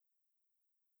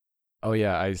Oh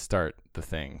yeah, I start the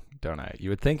thing, don't I? You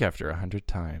would think after 100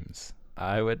 times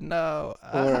I would know.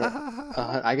 Or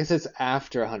I guess it's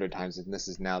after 100 times, and this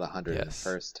is now the Yes.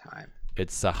 101st time.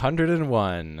 It's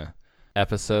 101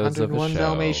 episodes of a 101 show.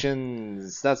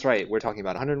 Dalmatians. That's right. We're talking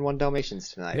about 101 Dalmatians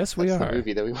tonight. Yes, we That's the are.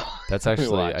 movie that we That's we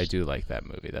actually, I watched. do like that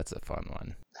movie. That's a fun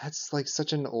one. That's like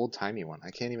such an old-timey one. I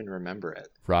can't even remember it.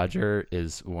 Roger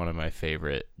is one of my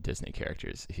favorite Disney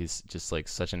characters. He's just like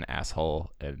such an asshole,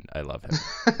 and I love him.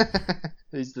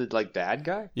 He's the like bad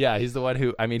guy? Yeah, he's the one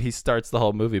who, I mean, he starts the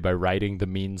whole movie by writing the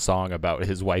mean song about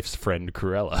his wife's friend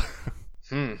Cruella.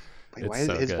 Hmm. Wait, It's why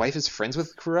so his good. wife is friends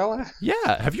with Cruella?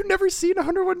 Yeah, have you never seen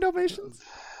 101 Dalmatians?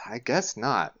 I guess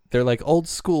not. They're like old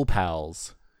school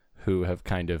pals who have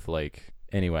kind of like.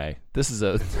 Anyway, this is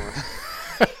a.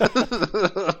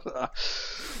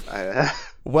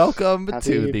 Welcome to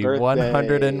Happy the birthday.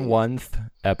 101st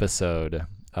episode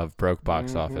of Broke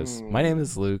Box Office. My name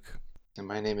is Luke. And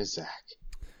my name is Zach.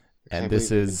 I And can't this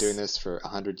believe we've is- been doing this for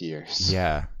 100 years.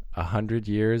 Yeah, 100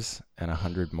 years and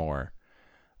 100 more.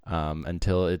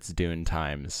 Until it's Dune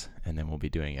times, and then we'll be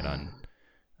doing it on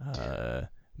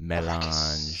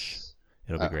Melange.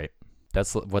 It'll be great.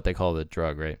 That's what they call the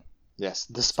drug, right? Yes,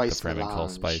 the The spice Fremen call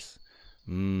melange. spice.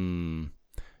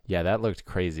 Yeah, that looked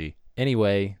crazy.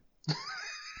 Anyway,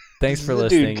 thanks This for is the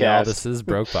listening, y'all. Dudecast. This is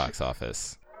Broke Box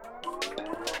Office.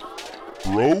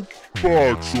 Broke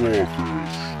Box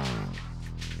Office.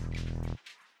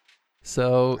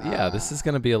 So, yeah, this is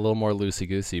going to be a little more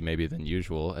loosey-goosey maybe than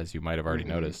usual, as you might have already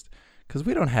noticed, because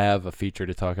we don't have a feature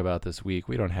to talk about this week.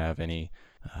 We don't have any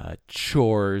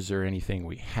chores or anything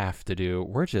we have to do.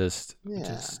 We're just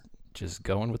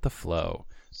going with the flow,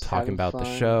 Just talking having about the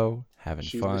fun, show, having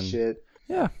shooting the fun. shit.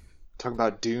 Yeah. Talking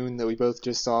about Dune that we both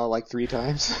just saw like 3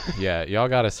 times. Yeah, y'all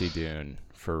got to see Dune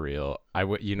for real.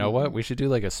 You know what? We should do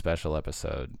like a special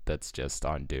episode that's just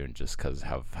on Dune just because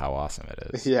how awesome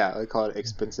it is. Yeah, I call it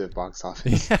expensive box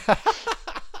office.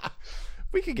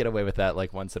 We could get away with that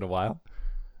like once in a while.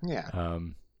 Yeah.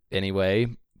 Anyway,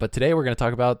 but today we're going to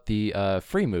talk about the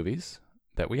free movies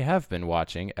that we have been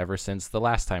watching ever since the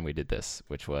last time we did this,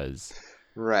 which was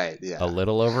Right, yeah. a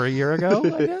little over a year ago,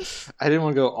 I guess. I didn't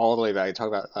want to go all the way back and talk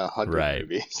about 100 Right.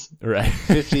 movies. Right.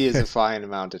 50 is a fine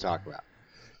amount to talk about.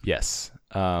 Yes.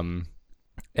 And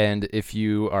if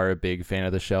you are a big fan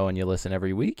of the show and you listen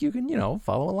every week, you can,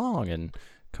 follow along and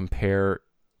compare,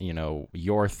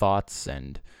 your thoughts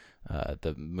and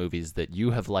the movies that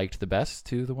you have liked the best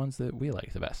to the ones that we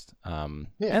like the best. And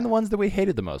the ones that we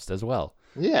hated the most as well.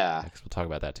 Yeah. Because we'll talk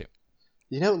about that too.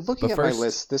 Looking But at first- my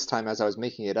list this time as I was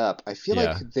making it up, I feel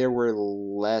Yeah. like there were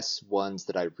less ones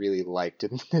that I really liked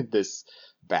in this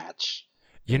batch.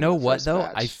 You know the what, first though?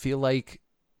 batch. I feel like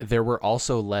there were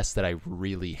also less that I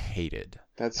really hated.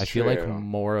 That's I true. feel like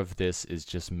more of this is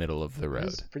just middle of the It road.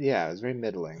 was it was very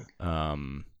middling.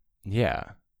 Yeah.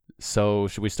 So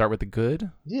should we start with the good?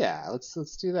 Yeah, let's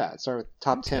do that. Start with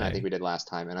top 10. I Okay. think we did last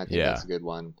time, and I think Yeah. that's a good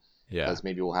one. Yeah. Because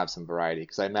maybe we'll have some variety.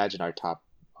 Because I imagine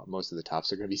most of the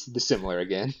tops are going to be similar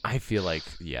again. I feel like,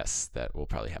 yes, that will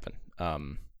probably happen.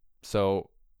 So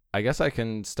I guess I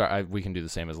can start. We can do the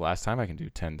same as last time. I can do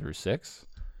 10 through 6.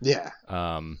 Yeah.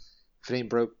 Um, If it ain't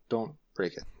broke, don't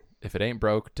break it. if it ain't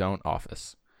broke, don't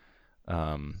office.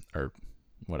 Or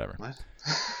whatever. What?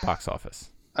 Box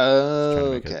office. Oh, trying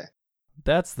to make it- okay.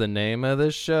 That's the name of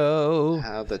the show.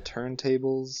 How the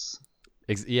turntables.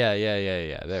 Yeah.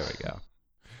 There we go.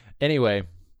 Anyway,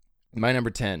 my number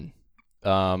 10,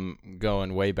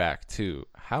 going way back to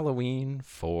Halloween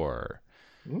 4.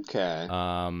 Okay.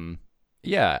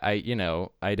 Yeah,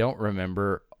 I don't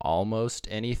remember almost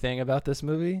anything about this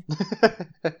movie,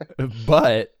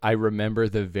 but I remember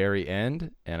the very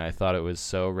end, and I thought it was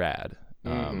so rad.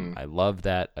 I love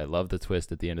that. I love the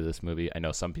twist at the end of this movie. I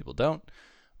know some people don't,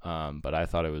 but I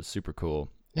thought it was super cool,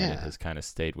 and it Yeah. has kind of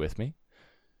stayed with me.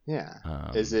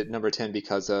 Yeah. Is it number 10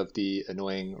 because of the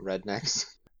annoying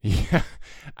rednecks? Yeah,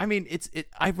 I mean,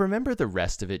 I remember the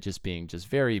rest of it just being just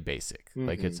very basic.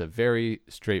 Like it's a very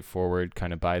straightforward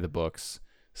kind of by the books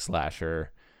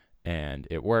slasher, and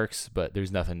it works, but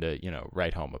there's nothing to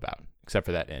write home about except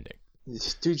for that ending.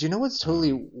 Dude, you know what's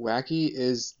totally wacky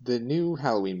is the new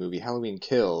Halloween movie, Halloween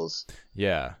Kills,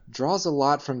 Yeah, draws a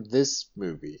lot from this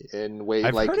movie in way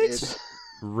I've like heard it's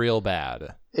real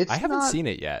bad. it's I haven't not seen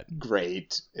it yet.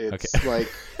 great. It's Okay.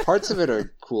 like parts of it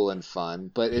are cool and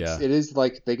fun, but it is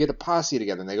like they get a posse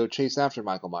together and they go chase after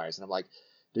Michael Myers, and I'm like,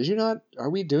 did you not? Are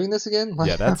we doing this again?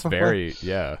 Yeah, that's very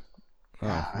Oh,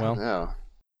 I well, don't know.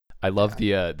 I love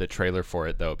the trailer for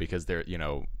it though, because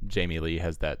Jamie Lee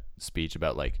has that speech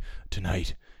about like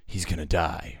tonight he's gonna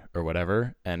die or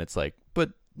whatever, and it's like,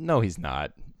 but no, he's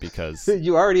not, because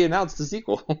You already announced the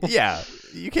sequel. yeah,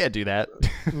 you can't do that.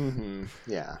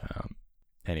 Yeah.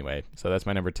 Anyway, so that's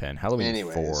my number 10.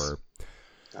 Halloween 4.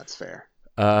 That's fair.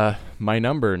 My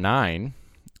number 9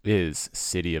 is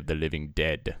City of the Living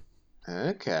Dead.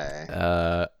 Okay.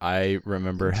 I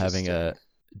remember having a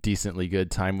decently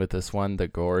good time with this one. The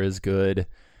gore is good.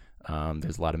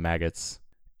 There's a lot of maggots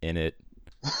in it.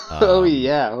 Oh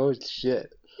yeah. Oh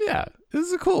shit. Yeah, this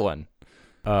is a cool one.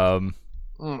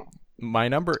 My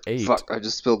number 8. Fuck! I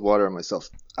just spilled water on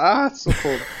myself. Ah, it's so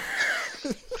cold.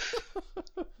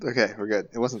 Okay, we're good.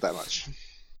 It wasn't that much.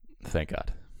 Thank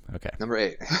God. Okay. Number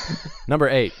 8. Number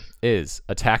 8 is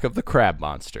Attack of the Crab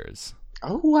Monsters.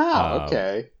 Oh wow.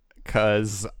 Okay.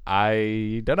 Because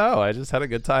I don't know, I just had a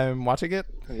good time watching it.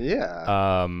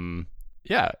 Yeah.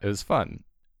 Yeah, it was fun.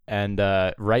 And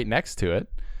right next to it,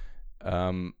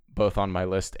 both on my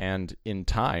list and in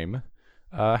time,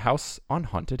 House on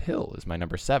Haunted Hill is my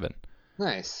number 7.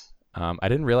 Nice. I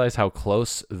didn't realize how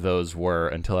close those were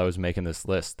until I was making this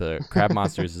list. The Crab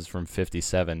Monsters is from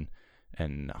 57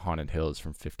 and Haunted Hill is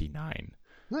from 59.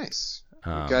 Nice.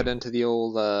 Got into the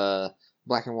old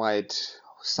black and white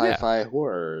sci-fi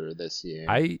horror this year.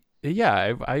 I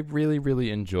really,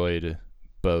 really enjoyed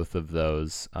both of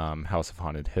those. House of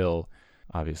Haunted Hill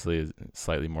obviously is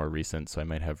slightly more recent, so I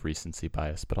might have recency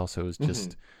bias, but also it was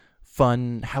just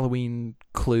fun Halloween,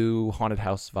 Clue, haunted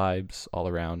house vibes all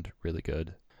around. Really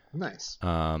good. Nice.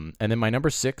 And then my number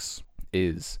 6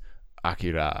 is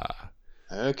Akira.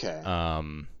 Okay.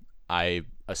 I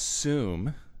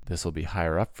assume this will be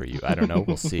higher up for you. I don't know.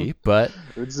 We'll see. But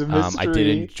it's a mystery. I did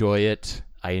enjoy it.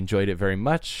 I enjoyed it very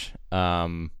much.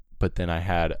 But then I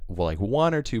had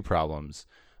one or two problems,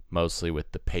 mostly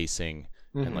with the pacing,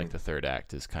 and the third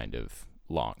act is kind of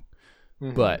long.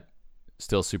 But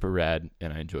still super rad,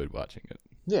 and I enjoyed watching it.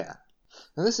 Yeah.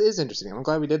 Now this is interesting. I'm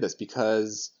glad we did this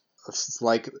because it's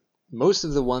like most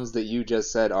of the ones that you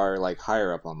just said are like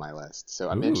higher up on my list. So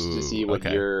I'm interested to see what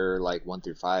your like 1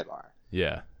 through 5 are.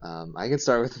 Yeah. I can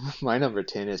start with my number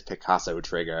 10 is Picasso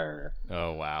Trigger.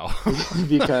 Oh, wow.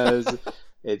 Because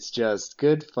it's just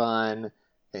good fun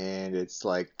and it's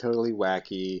like totally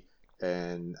wacky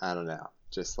and I don't know,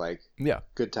 just like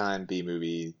good time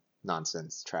B-movie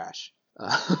nonsense trash.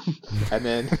 And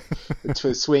then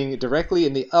to swing directly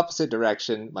in the opposite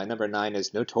direction, my number 9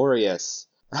 is Notorious.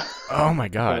 Oh my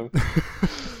God.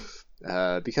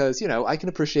 Because, I can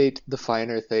appreciate the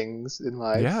finer things in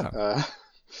life. Yeah.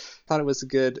 Thought it was a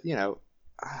good,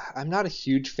 I'm not a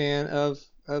huge fan of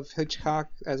Hitchcock,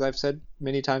 as I've said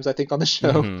many times, I think, on the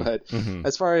show. But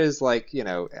as far as like,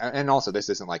 and also this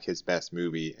isn't like his best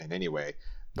movie in any way,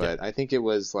 but I think it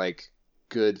was like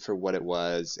good for what it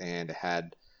was and it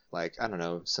had like, I don't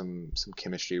know, some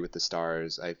chemistry with the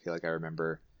stars. I feel like I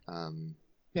remember. My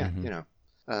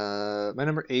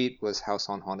number 8 was House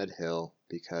on Haunted Hill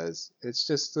because it's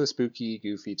just a spooky,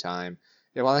 goofy time.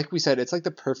 Yeah, well, like we said, it's like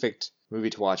the perfect movie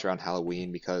to watch around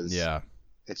Halloween because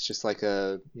it's just like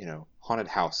a, haunted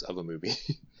house of a movie.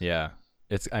 Yeah.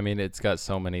 It's got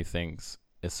so many things.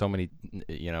 It's so many,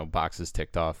 boxes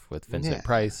ticked off with Vincent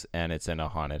Price and it's in a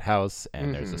haunted house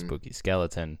and there's a spooky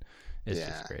skeleton. It's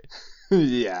just great.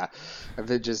 Yeah.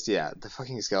 The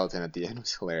fucking skeleton at the end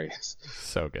was hilarious.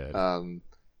 So good.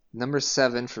 Number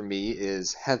 7 for me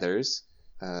is Heathers.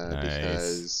 Nice.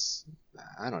 Because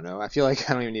I don't know. I feel like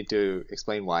I don't even need to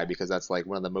explain why because that's like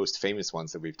one of the most famous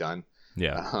ones that we've done.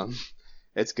 Yeah.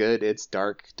 It's good. It's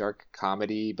dark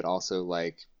comedy, but also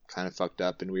like kind of fucked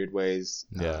up in weird ways.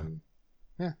 Yeah.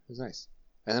 It was nice.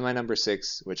 And then my number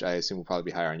 6, which I assume will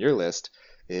probably be higher on your list,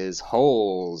 is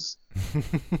Holes.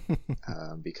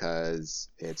 Because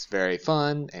it's very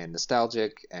fun and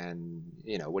nostalgic and,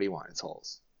 what do you want? It's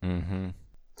Holes. Mm-hmm.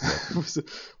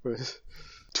 With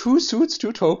 2 suits,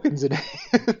 2 tokens in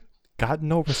it. Got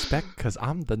no respect because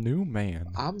I'm the new man.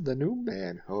 I'm the new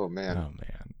man. Oh, man.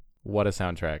 What a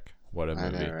soundtrack. What a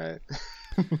movie. I know, right?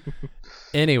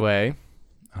 Anyway.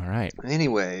 All right.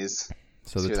 Anyways.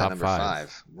 So the top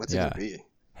 5. What's it going to be?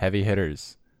 Heavy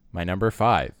hitters. My number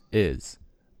 5 is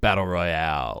Battle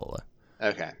Royale.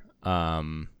 Okay.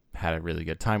 Had a really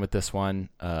good time with this one.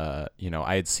 I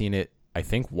had seen it I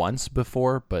think once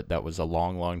before, but that was a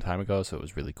long, long time ago, so it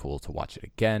was really cool to watch it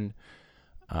again.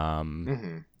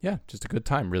 Yeah, just a good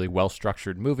time. Really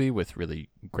well-structured movie with really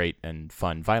great and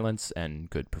fun violence and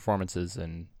good performances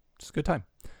and just a good time.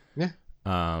 Yeah.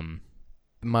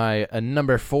 My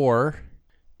number 4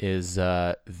 is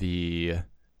the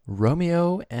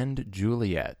Romeo and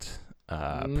Juliet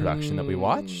production that we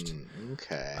watched.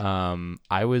 Okay.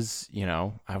 I was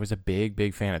a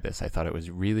big fan of this. I thought it was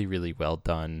really, really well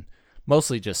done.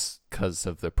 Mostly just because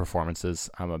of the performances.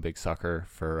 I'm a big sucker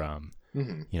for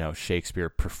Shakespeare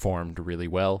performed really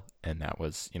well, and that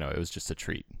was, it was just a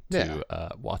treat to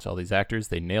watch all these actors.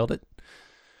 They nailed it.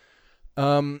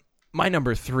 My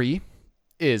number 3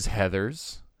 is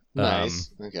Heathers. Nice.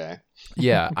 Okay.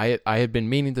 Yeah, I had been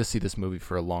meaning to see this movie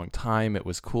for a long time. It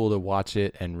was cool to watch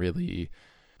it and really,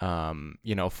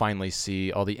 finally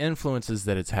see all the influences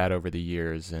that it's had over the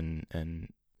years,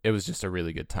 and it was just a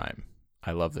really good time.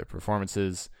 I love their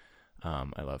performances.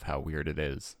 I love how weird it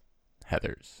is.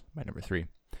 Heathers, my number 3.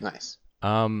 Nice.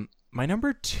 My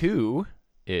number 2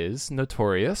 is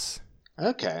Notorious.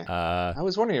 Okay. I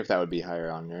was wondering if that would be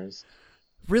higher on yours.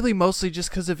 Really, mostly just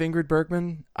because of Ingrid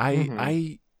Bergman.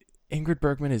 Ingrid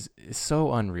Bergman is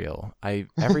so unreal.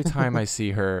 Every time I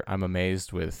see her, I'm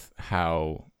amazed with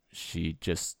how she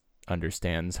just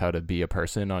understands how to be a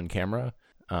person on camera.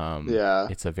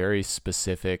 It's a very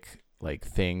specific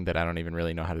thing that I don't even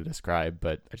really know how to describe,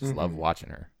 but I just love watching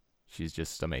her. She's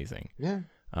just amazing. Yeah.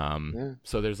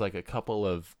 So there's a couple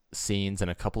of scenes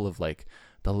and a couple of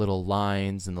the little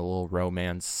lines and the little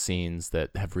romance scenes that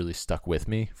have really stuck with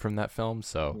me from that film.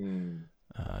 So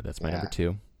that's my number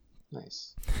 2.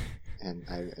 Nice. And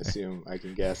I assume I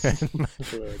can guess.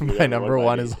 My number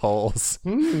 1 is Holes.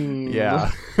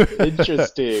 Yeah.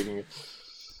 Interesting.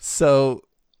 So,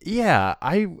 yeah,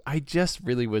 I just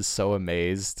really was so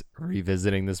amazed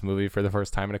revisiting this movie for the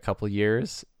first time in a couple of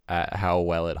years at how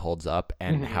well it holds up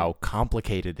and how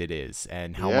complicated it is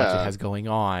and how much it has going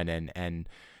on and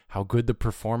how good the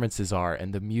performances are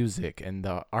and the music and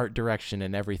the art direction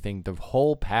and everything, the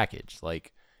whole package.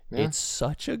 It's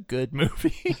such a good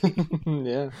movie.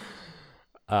 Yeah.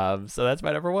 So that's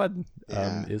my number 1.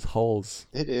 Is Holes.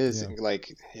 It is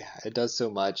it does so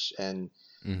much, and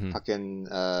fucking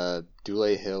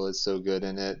Dule Hill is so good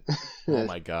in it. Oh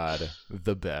my god,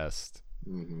 the best.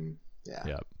 Yeah.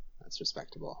 Yep. That's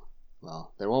respectable.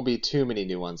 Well, there won't be too many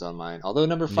new ones on mine. Although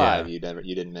number 5 you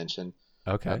didn't mention.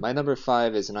 Okay. My number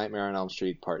 5 is Nightmare on Elm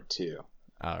Street Part 2.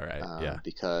 All right.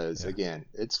 Because again,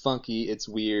 it's funky, it's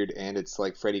weird, and it's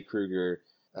like Freddy Krueger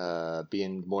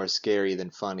being more scary than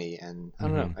funny, and I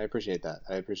don't know. I appreciate that.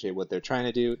 I appreciate what they're trying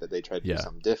to do. That they tried to do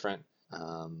something different.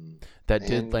 That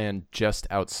did land just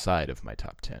outside of my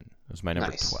top 10. It was my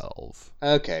number 12.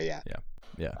 Okay.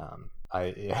 Yeah.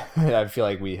 I feel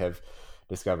like we have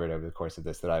discovered over the course of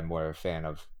this that I'm more a fan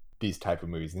of these type of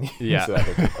movies than you. Yeah.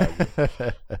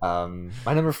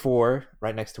 My number 4,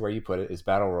 right next to where you put it, is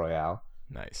Battle Royale.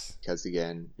 Nice. Because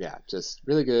again, just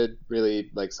really good,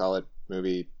 really solid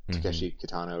movie. Takeshi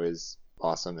Kitano is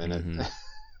awesome in it.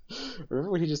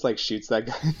 Remember when he just shoots that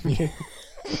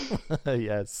guy?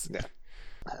 Yes.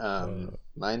 Yeah.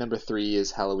 My number 3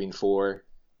 is Halloween 4.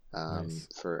 Nice.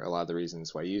 For a lot of the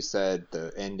reasons why you said.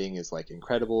 The ending is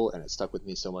incredible, and it stuck with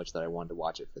me so much that I wanted to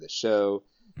watch it for the show.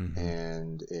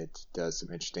 And it does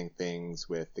some interesting things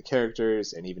with the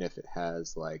characters, and even if it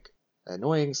has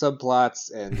annoying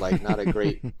subplots and not a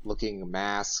great looking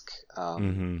mask,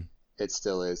 it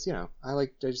still is, I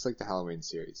just like the Halloween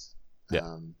series.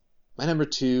 My number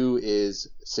 2 is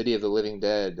City of the Living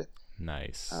Dead.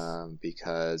 Nice.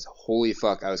 Because holy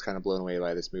fuck, I was kind of blown away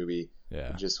by this movie.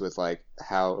 Yeah. Just with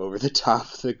how over the top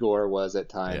the gore was at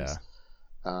times.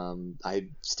 I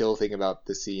still think about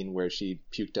the scene where she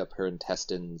puked up her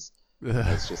intestines.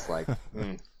 It's just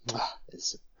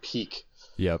it's peak.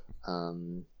 Yep.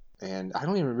 And I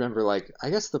don't even remember, I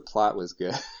guess the plot was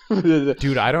good.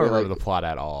 Dude, I don't remember the plot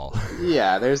at all.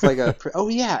 Yeah, there's oh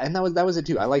yeah, and that was it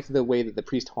too. I liked the way that the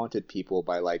priest haunted people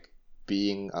by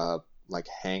being a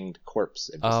hanged corpse.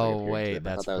 And just, wait,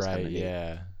 that's right.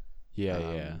 Yeah.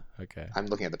 Okay. I'm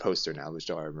looking at the poster now,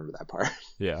 which I remember that part.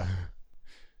 Yeah.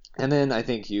 And then I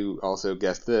think you also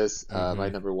guessed this. My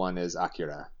number 1 is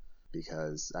Akira,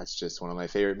 because that's just one of my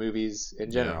favorite movies in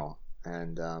general.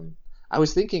 And I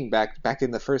was thinking back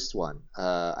in the first one,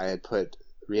 I had put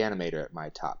Reanimator at my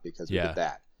top because we did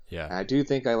that. Yeah. And I do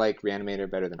think I like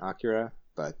Reanimator better than Akira,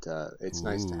 but it's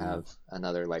nice to have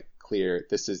another clear.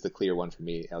 This is the clear one for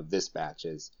me of this batch.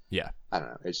 I don't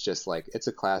know. It's just it's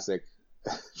a classic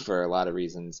for a lot of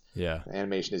reasons. Yeah. The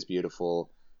animation is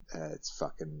beautiful. It's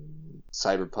fucking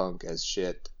cyberpunk as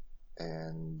shit,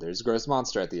 and there's a gross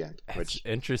monster at the end. Which it's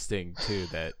interesting too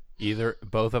that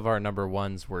both of our number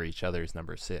 1s were each other's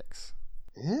number 6.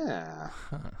 Yeah.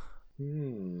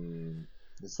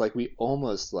 It's we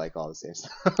almost like all the same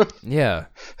stuff. Yeah.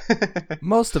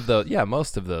 Most of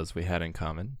those we had in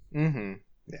common.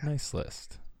 Yeah. Nice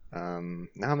list. Now I'm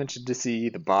interested to see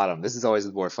the bottom. This is always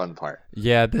the more fun part.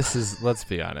 Yeah, this is. Let's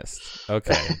be honest.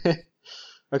 Okay.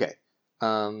 Okay.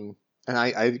 And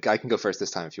I can go first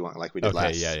this time if you want, like we did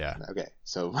last. Okay. Yeah. Okay.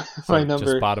 So my number.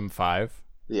 Just bottom 5.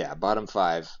 Yeah, bottom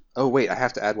 5. Oh wait, I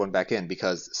have to add one back in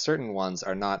because certain ones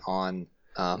are not on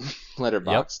Letterboxd.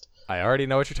 Yep. I already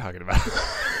know what you're talking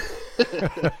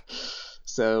about.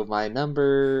 So my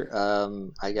number,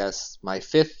 I guess my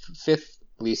fifth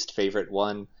least favorite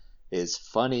one is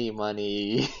Funny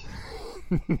Money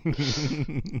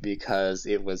because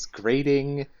it was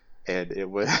grating and it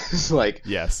was like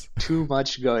yes, too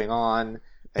much going on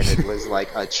and it was like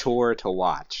a chore to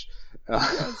watch.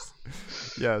 Yes.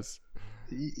 Yes.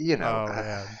 You know, oh,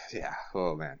 man. Yeah.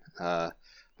 Oh man.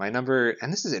 My number,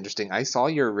 and this is interesting. I saw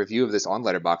your review of this on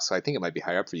Letterboxd, so I think it might be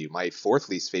higher up for you. My fourth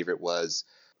least favorite was,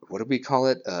 what did we call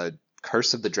it?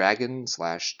 Curse of the Dragon /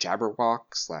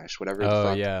 Jabberwock / whatever the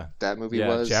fuck that movie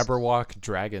was. Jabberwock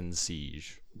Dragon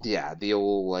Siege. Yeah, the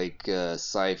old like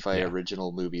sci-fi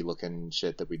original movie looking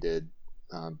shit that we did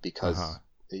because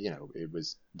you know it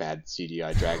was bad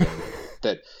CGI dragon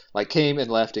that like came and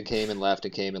left and came and left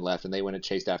and came and left and they went and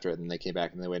chased after it and they came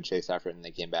back and they went and chased after it and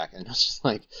they came back and it was just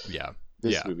like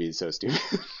this movie is so stupid.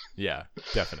 Yeah,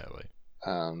 definitely.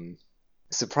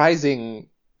 Surprising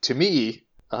to me,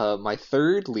 my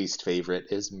third least favorite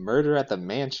is Murder at the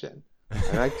Mansion.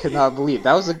 And I could not believe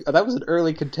that was an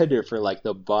early contender for like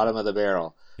the bottom of the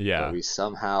barrel. Yeah, but we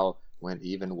somehow went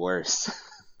even worse.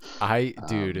 I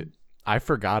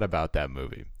forgot about that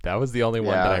movie. That was the only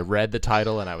one that I read the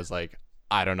title and I was like,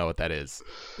 I don't know what that is.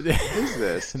 What is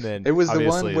this? And then it was the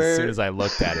one where as soon as I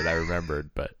looked at it, I remembered.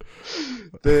 But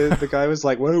the guy was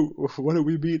like, "Why don't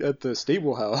we meet at the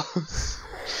stable house?"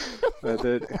 Oh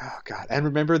god! And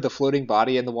remember the floating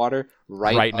body in the water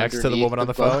right next to the woman on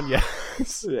the phone?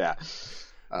 Yes. Yeah.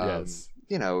 Yes.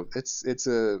 You know, it's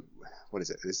a what is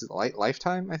it? This is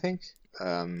Lifetime, I think.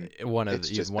 One of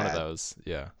those.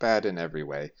 Yeah. Bad in every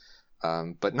way,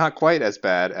 but not quite as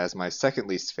bad as my second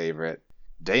least favorite,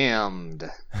 Damned.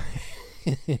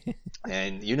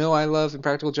 And you know I love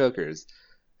Impractical Jokers,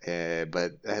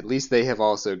 but at least they have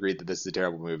also agreed that this is a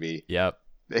terrible movie. Yep.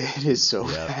 It is so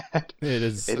bad. It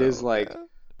is. It is like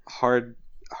hard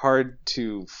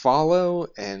to follow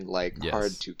and like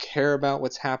hard to care about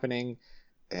what's happening,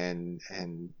 and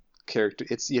character.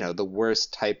 It's the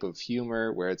worst type of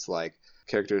humor where it's like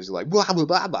characters are like blah blah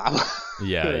blah blah.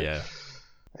 Yeah.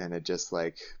 And it just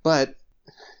like, but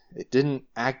it didn't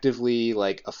actively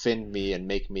like offend me and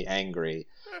make me angry.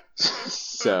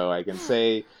 So I can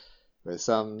say with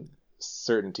some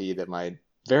certainty that my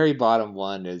very bottom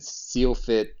one is Seal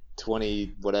Fit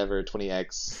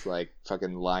 20X like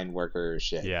fucking line worker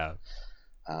shit. Yeah.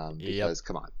 Because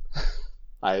come on,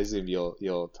 I assume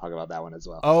you'll talk about that one as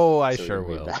well. Oh, I sure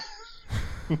will.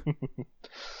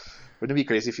 Wouldn't it be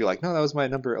crazy if you're like, no, that was my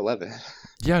number 11?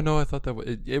 Yeah, no, I thought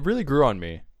that it really grew on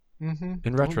me. Mm-hmm.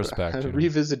 In retrospect, I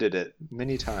revisited it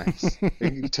many times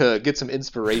to get some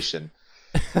inspiration.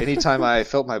 Anytime I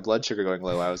felt my blood sugar going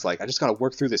low, I was like, I just got to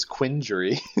work through this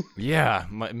quingery. Yeah,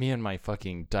 me and my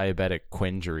fucking diabetic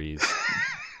quingeries.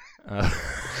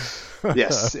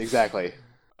 Yes, exactly.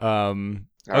 Okay.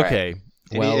 Right.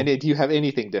 Well, do you have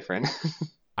anything different?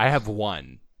 I have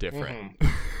one different.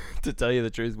 Mm-hmm. To tell you the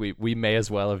truth, we may as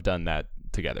well have done that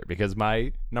together because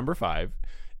my number 5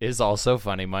 is also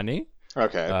Funny Money.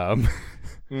 Okay.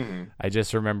 I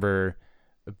just remember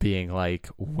being like,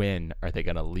 when are they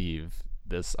gonna leave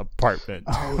this apartment?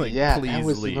 Oh, like, yeah, please that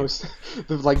was leave.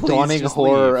 the like dawning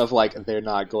horror of like they're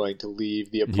not going to leave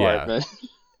the apartment. Yeah.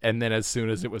 And then as soon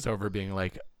as it was over, being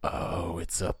like, oh,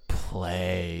 it's a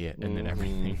play, and then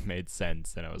everything made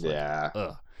sense, and I was like,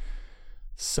 ugh,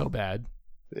 so bad.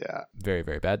 Yeah, very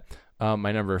very bad.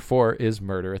 My number 4 is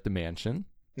Murder at the Mansion.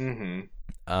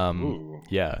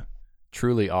 Yeah,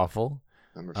 truly awful.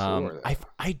 Number 4.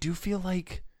 I do feel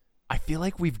like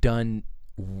we've done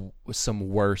some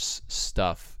worse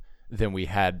stuff than we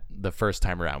had the first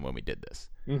time around when we did this.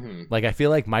 Mm-hmm. Like I feel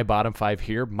like my bottom 5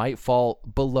 here might fall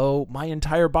below my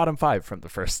entire bottom 5 from the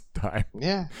first time.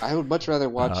 Yeah, I would much rather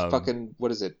watch fucking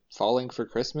what is it, Falling for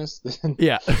Christmas? Than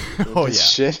yeah. Oh yeah.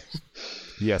 Shit.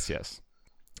 Yes.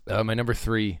 My number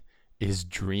 3 is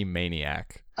Dream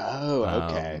Maniac. Oh,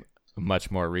 okay. A much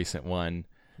more recent one.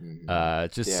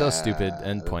 Just so stupid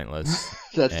and pointless.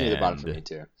 That's near the bottom for me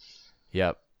too.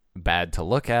 Yep. Bad to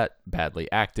look at,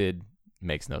 badly acted,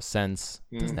 makes no sense,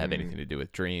 doesn't have anything to do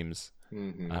with dreams.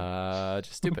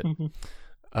 Just stupid.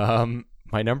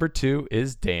 My number 2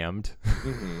 is Damned.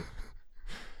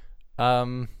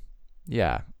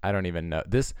 Yeah, I don't even know.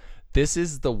 This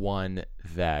is the one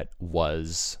that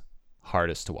was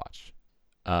hardest to watch.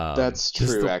 That's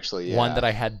true, actually. Yeah. One that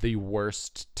I had the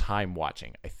worst time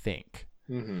watching, I think.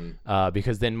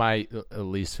 Because then my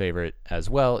least favorite as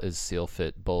well is Seal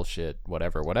Fit bullshit,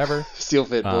 whatever. Seal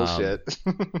Fit bullshit.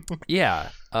 Yeah.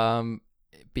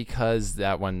 because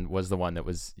that one was the one that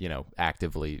was,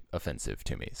 actively offensive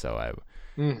to me. So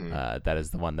that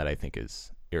is the one that I think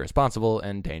is irresponsible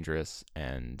and dangerous,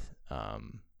 and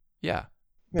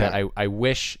that I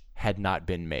wish had not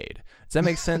been made. Does that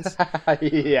make sense?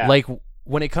 Yeah. Like,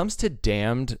 when it comes to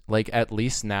Damned, like, at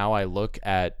least now I look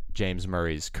at James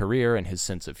Murray's career and his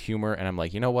sense of humor, and I'm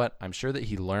like, you know what? I'm sure that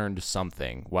he learned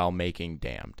something while making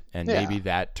Damned, and maybe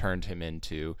that turned him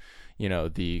into,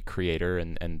 the creator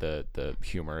and the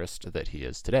humorist that he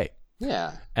is today.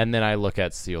 Yeah. And then I look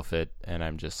at Sealfit, and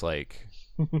I'm just like,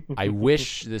 I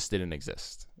wish this didn't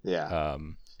exist. Yeah.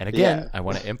 And again, I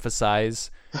want to emphasize,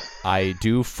 I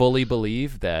do fully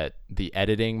believe that the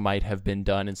editing might have been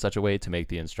done in such a way to make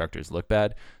the instructors look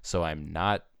bad. So I'm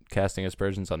not casting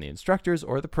aspersions on the instructors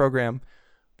or the program.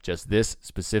 Just this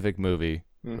specific movie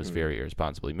was very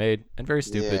irresponsibly made and very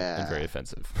stupid and very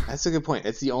offensive. That's a good point.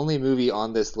 It's the only movie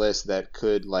on this list that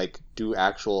could do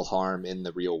actual harm in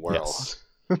the real world. Yes.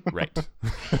 Right.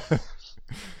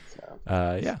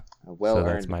 A well-earned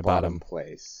so that's my bottom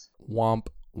place. Womp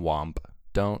womp.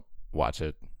 Don't watch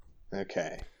it.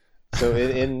 Okay. So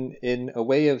in a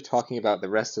way of talking about the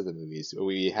rest of the movies,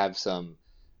 we have some,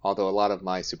 although a lot of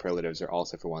my superlatives are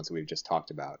also for ones that we've just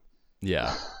talked about.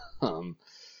 Yeah.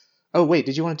 Oh wait,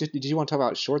 did you want to talk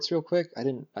about shorts real quick? I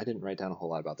didn't write down a whole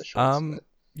lot about the shorts.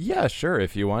 Yeah, sure,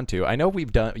 if you want to. I know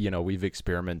we've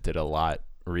experimented a lot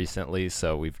recently,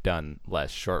 so we've done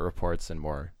less short reports and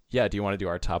more. Yeah, do you want to do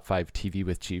our top 5 TV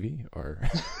with Chibi or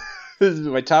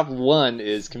My top 1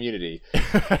 is Community,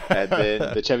 and then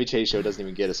the Chevy Chase Show doesn't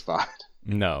even get a spot.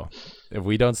 No, if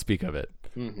we don't speak of it.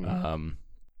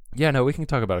 No, we can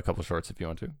talk about a couple shorts if you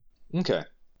want to. Okay.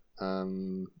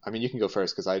 You can go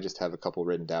first because I just have a couple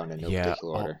written down in no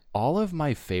particular order. All of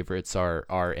my favorites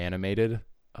are animated.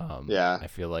 I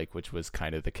feel like, which was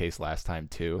kind of the case last time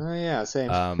too. Oh yeah,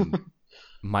 same.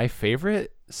 My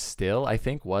favorite still, I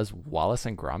think, was Wallace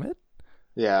and Gromit.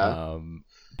 Yeah.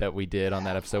 That we did on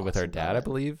that episode with our dad, I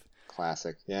believe.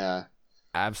 Classic. Yeah.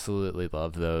 Absolutely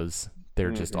love those. They're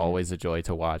just always a joy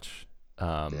to watch.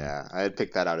 I'd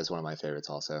pick that out as one of my favorites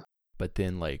also. But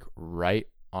then, right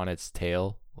on its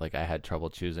tail, I had trouble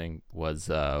choosing, was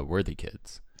Worthy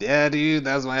Kids. Yeah, dude,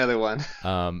 that was my other one.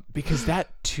 Because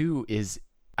that too is,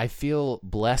 I feel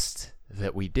blessed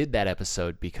that we did that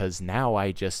episode because now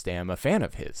I just am a fan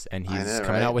of his, and he's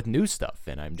coming out with new stuff,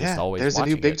 and I'm just always there's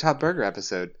watching a new Big Top Burger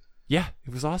episode. Yeah,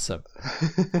 it was awesome.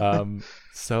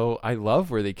 So I love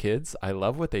Worthy Kids. I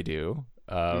love what they do.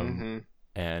 And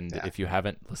if you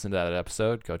haven't listened to that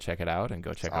episode, go check it out and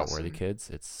go check out Worthy Kids.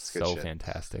 It's so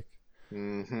fantastic.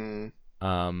 The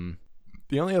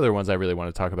only other ones I really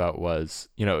want to talk about was,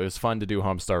 it was fun to do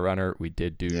Homestar Runner. We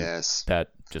did do that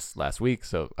just last week,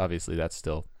 so obviously that's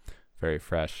still very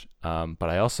fresh. But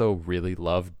I also really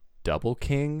love Double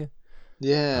King.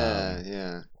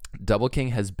 Yeah. Double King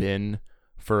has been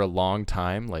for a long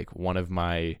time one of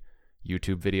my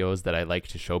YouTube videos that I like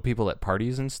to show people at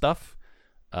parties and stuff.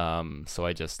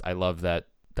 So I love that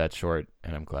short,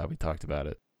 and I'm glad we talked about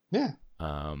it. Yeah.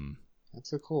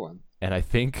 That's a cool one. And I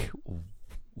think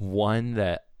one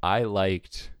that I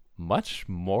liked much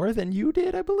more than you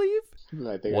did, I believe,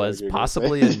 was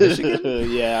possibly in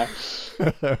Michigan. Yeah.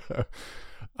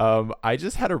 I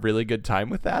just had a really good time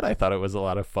with that. I thought it was a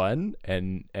lot of fun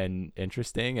and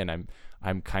interesting, and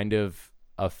I'm kind of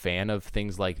a fan of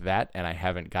things like that, and I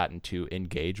haven't gotten to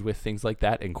engage with things like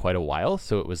that in quite a while,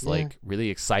 so it was really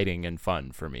exciting and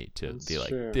fun for me to be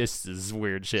this is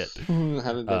weird shit.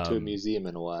 Haven't been to a museum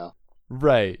in a while.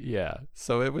 Right, yeah.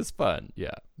 So it was fun.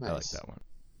 Yeah. Nice. I like that one.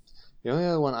 The only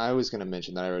other one I was going to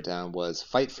mention that I wrote down was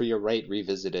Fight for Your Right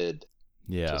Revisited.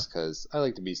 Yeah. Just because I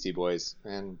like the Beastie Boys,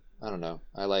 and I don't know,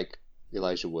 I like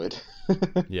Elijah Wood.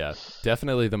 Yeah,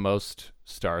 definitely the most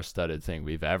star-studded thing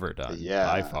we've ever done. Yeah,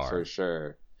 by far. For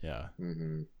sure. Yeah.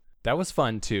 That was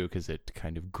fun too because it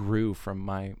kind of grew from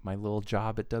my little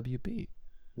job at WB.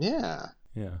 Yeah.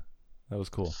 Yeah, that was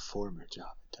cool. Former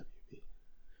job at WB.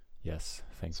 Yes,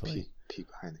 thankfully. Peek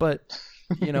behind. But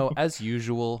as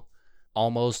usual,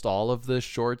 almost all of the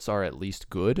shorts are at least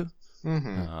good.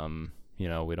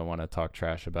 We don't want to talk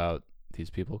trash about these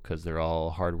people because they're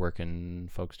all hardworking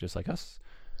folks just like us.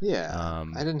 Yeah.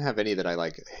 I didn't have any that I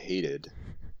hated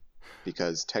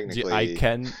because technically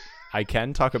I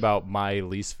can talk about my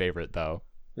least favorite though.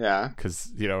 Yeah.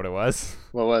 Because you know what it was?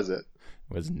 What was it?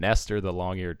 It was Nestor the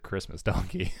long-eared Christmas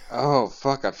donkey. Oh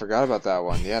fuck! I forgot about that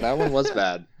one. Yeah, that one was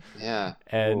bad. Yeah.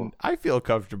 And I feel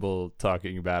comfortable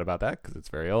talking bad about that because it's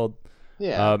very old.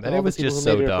 Yeah. And it was just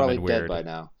so dumb and weird. Dead by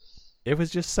now. It was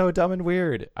just so dumb and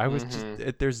weird. I was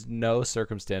there's no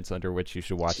circumstance under which you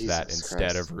should watch that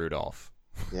instead of Rudolph.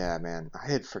 Yeah, man.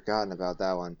 I had forgotten about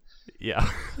that one. Yeah.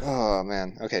 Oh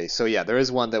man. Okay, so yeah, there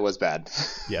is one that was bad.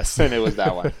 Yes. And it was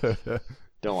that one.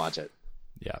 Don't watch it.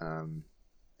 Yeah.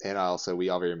 And also we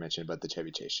already mentioned about the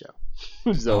Chevy Chase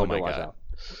show. So Oh my don't watch God. out.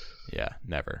 Yeah,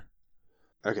 never.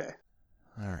 Okay.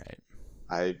 All right.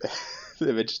 I'm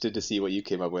interested to see what you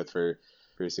came up with for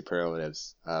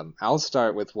superlatives. I'll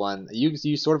start with one.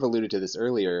 You sort of alluded to this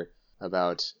earlier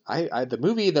about the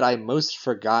movie that I most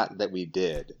forgot that we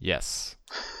did. Yes.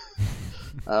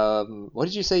 What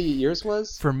did you say yours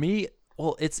was? For me,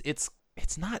 well, it's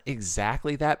not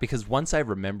exactly that, because once I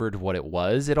remembered what it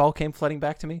was, it all came flooding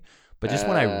back to me. But just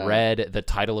when I read the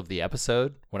title of the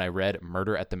episode, when I read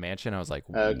Murder at the Mansion, I was like,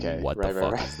 okay, what the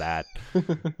fuck is that?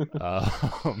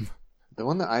 The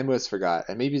one that I most forgot,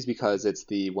 and maybe it's because it's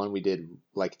the one we did,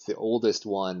 like the oldest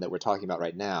one that we're talking about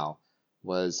right now,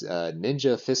 was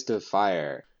Ninja Fist of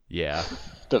Fire. Yeah.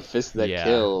 The fist that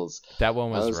kills. That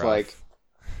one was rough. Like,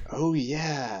 oh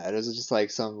yeah, it was just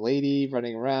like some lady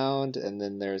running around, and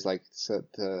then there's like I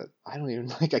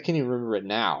can't even remember it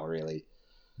now, really.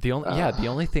 The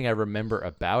only thing I remember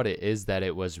about it is that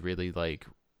it was really like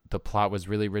the plot was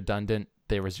really redundant.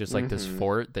 There was just like this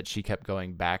fort that she kept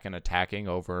going back and attacking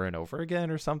over and over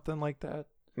again, or something like that.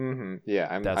 Mm-hmm. Yeah,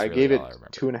 I really gave it all I remember.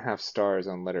 2.5 stars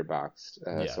on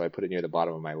Letterboxd, so I put it near the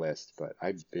bottom of my list, but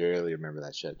I barely remember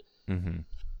that shit. Mm-hmm.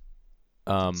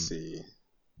 Let's see.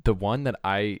 The one that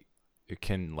I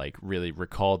can like really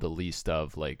recall the least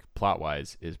of, like plot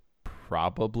wise, is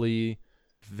probably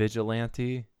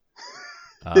Vigilante.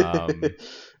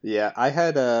 Yeah, I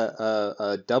had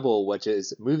a double, which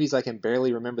is movies I can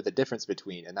barely remember the difference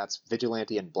between, and that's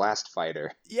Vigilante and Blast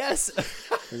Fighter. Yes.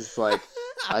 It's like,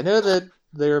 I know that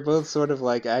they were both sort of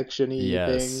like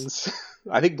action-y things.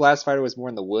 I think Blast Fighter was more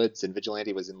in the woods and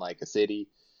Vigilante was in like a city.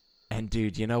 And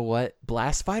dude, you know what?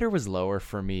 Blast Fighter was lower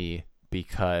for me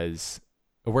because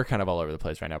we're kind of all over the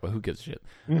place right now, but who gives a shit?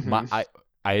 Mm-hmm.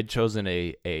 I had chosen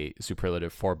a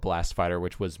superlative for Blast Fighter,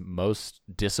 which was most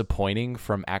disappointing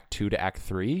from Act 2 to Act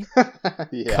 3.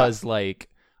 Because, like,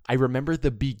 I remember the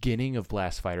beginning of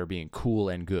Blast Fighter being cool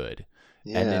and good,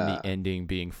 and then the ending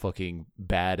being fucking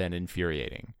bad and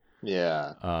infuriating.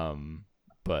 Yeah.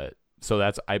 But,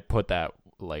 so I put that,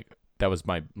 like, that was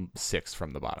my 6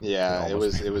 from the bottom. Yeah, it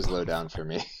was low down for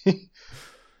me.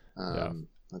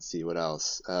 Let's see, what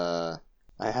else?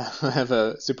 I have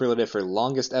a superlative for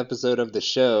longest episode of the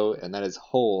show, and that is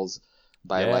Holes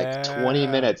by like 20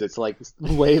 minutes. It's like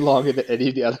way longer than any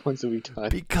of the other ones that we've done.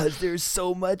 Because there's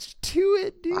so much to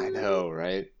it, dude. I know,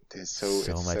 right? It's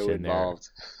so much involved.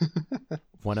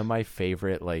 One of my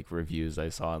favorite like reviews I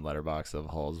saw on Letterboxd of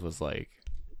Holes was like,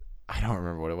 I don't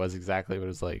remember what it was exactly, but it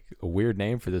was like a weird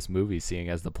name for this movie, seeing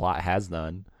as the plot has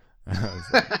none. I was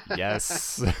like,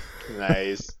 yes.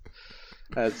 Nice.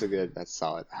 That's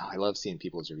solid. Oh, I love seeing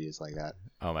people's reviews like that.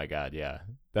 Oh my god, yeah.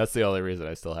 That's the only reason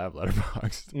I still have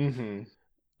Letterboxd.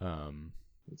 Mm-hmm.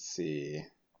 Let's see.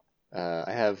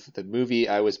 I have the movie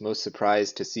I was most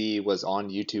surprised to see was on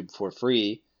YouTube for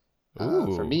free.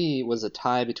 For me, was a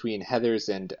tie between Heathers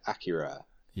and Akira.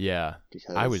 Yeah,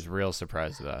 because I was real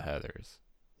surprised about Heathers.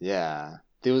 Yeah,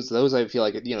 those I feel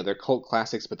like, you know, they're cult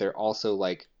classics, but they're also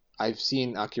like, I've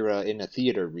seen Akira in a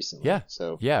theater recently. Yeah.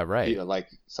 So yeah, right. You know, like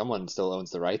someone still owns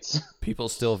the rights. People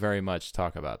still very much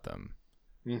talk about them.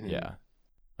 Mm-hmm. Yeah.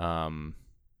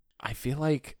 I feel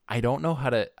like I don't know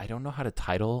how to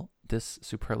title this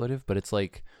superlative, but it's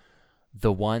like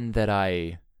the one that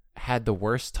I had the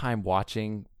worst time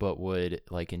watching, but would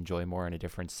like enjoy more in a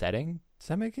different setting. Does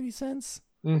that make any sense?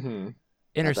 Mm-hmm.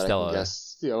 Interstellar.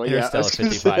 Interstellar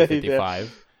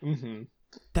 55. Mm-hmm.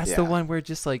 That's the one where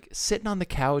just like sitting on the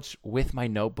couch with my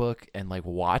notebook and like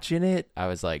watching it, I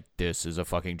was like, this is a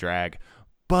fucking drag.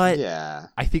 But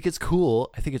I think it's cool.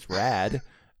 I think it's rad.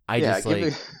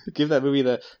 Give that movie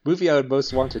the movie I would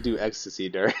most want to do ecstasy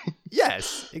during.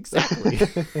 Yes, exactly.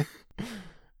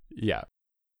 Yeah.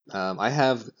 I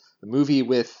have the movie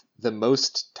with the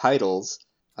most titles.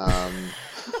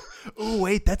 Oh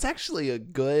wait, that's actually a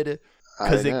good,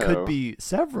 because it could be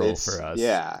several for us.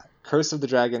 Yeah. Curse of the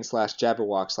Dragon /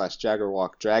 Jabberwock /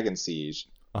 Jaggerwock Dragon Siege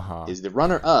is the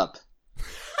runner-up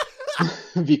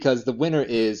because the winner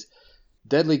is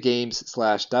Deadly Games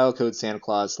 / Dial Code Santa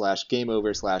Claus / Game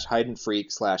Over / Hide and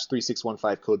Freak /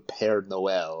 3615 Code Père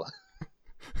Noël.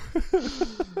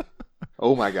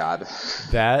 Oh my god.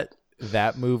 That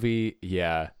movie,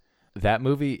 yeah. That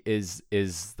movie is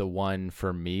the one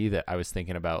for me that I was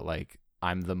thinking about, like,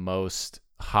 I'm the most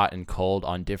hot and cold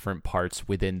on different parts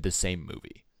within the same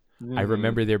movie. Mm-hmm. I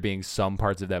remember there being some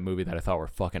parts of that movie that I thought were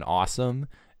fucking awesome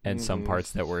and some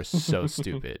parts that were so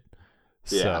stupid.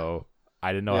 So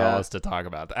I didn't know how else to talk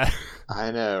about that.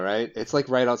 I know, right? It's like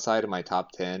right outside of my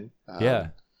top 10.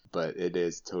 but it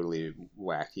is totally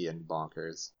wacky and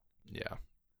bonkers. Yeah.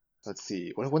 Let's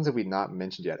see. What ones have we not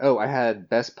mentioned yet? Oh, I had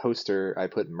best poster. I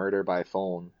put Murder by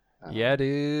Phone. Yeah,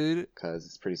 dude. Because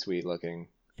it's pretty sweet looking.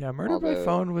 Yeah, Murder by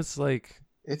Phone was like...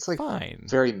 It's like fine.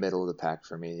 Very middle of the pack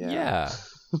for me. Yeah.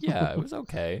 Yeah, it was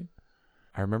okay.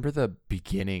 I remember the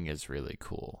beginning is really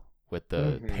cool with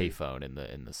the payphone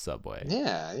in the subway.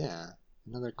 Yeah.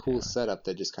 Another cool setup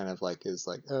that just kind of like is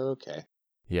like, oh, okay.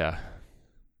 Yeah.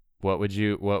 What would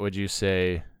you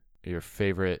say your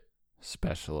favorite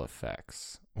special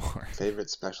effects were? Favorite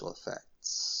special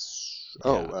effects?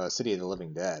 Yeah. Oh, City of the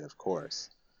Living Dead, of course.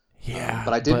 Yeah.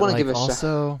 But I did want to give a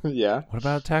also, shout. Yeah. What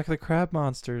about Attack of the Crab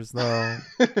Monsters, though?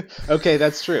 Okay,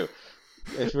 that's true.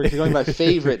 If we're going by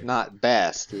favorite, not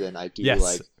best, then I do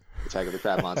like Attack of the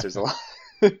Crab Monsters a lot.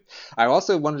 I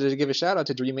also wanted to give a shout out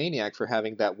to Dream Maniac for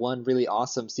having that one really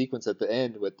awesome sequence at the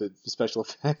end with the special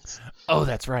effects. Oh,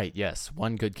 that's right. Yes,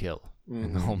 one good kill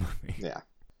in the whole movie. Yeah.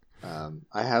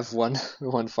 I have one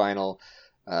final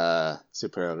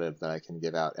superlative that I can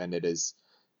give out, and it is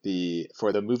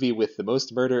for the movie with the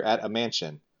most murder at a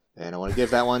mansion. And I want to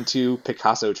give that one to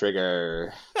Picasso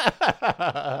Trigger.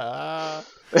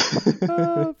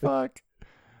 Oh, fuck.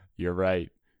 You're right.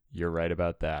 You're right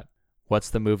about that. What's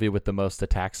the movie with the most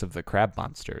attacks of the crab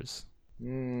monsters?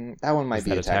 That one might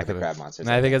be Attack of the Crab Monsters.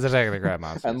 I think it's Attack of the Crab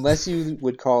Monsters. Unless you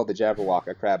would call the Jabberwock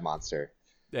a crab monster.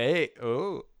 Hey,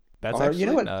 that's actually you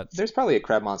know what? nuts. There's probably a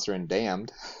crab monster in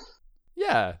Damned.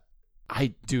 Yeah.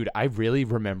 I really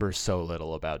remember so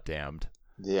little about Damned.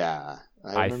 Yeah.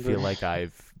 I feel like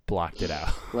I've blocked it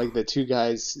out. Like the two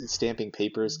guys stamping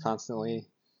papers constantly.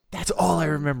 That's all I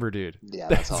remember, dude. Yeah,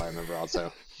 that's all I remember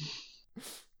also.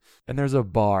 And there's a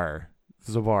bar.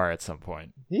 There's a bar at some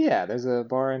point. Yeah, there's a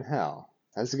bar in hell.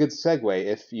 That's a good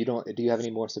segue. Do you have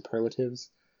any more superlatives?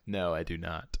 No, I do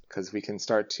not. Because we can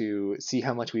start to see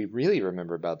how much we really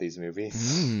remember about these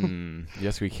movies.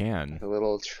 Yes, we can. A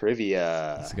little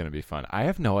trivia. It's gonna be fun. I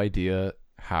have no idea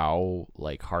how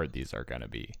hard these are gonna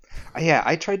be. Yeah,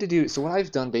 I tried to do. So what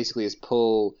I've done basically is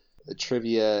pull the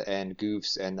trivia and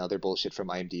goofs and other bullshit from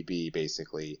IMDb,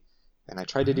 basically. And I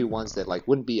tried to do ones that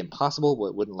wouldn't be impossible,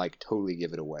 but wouldn't totally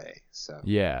give it away. So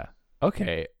yeah,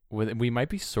 okay. We might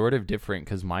be sort of different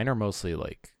because mine are mostly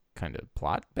kind of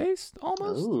plot based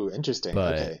almost. Ooh, interesting.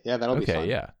 But, okay, yeah, that'll be fun. Okay,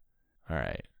 yeah. All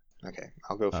right. Okay,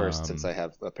 I'll go first since I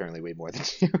have apparently way more than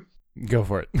you. Go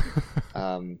for it.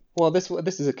 Well,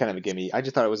 this is a kind of a gimme. I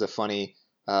just thought it was a funny.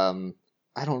 I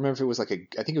don't remember if it was I think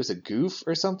it was a goof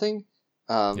or something.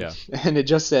 Yeah. And it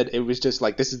just said it was just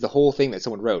this is the whole thing that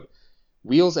someone wrote.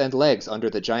 Wheels and legs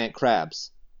under the giant crabs.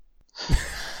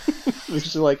 Which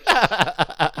is okay,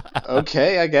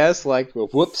 I guess.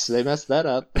 Whoops, they messed that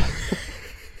up.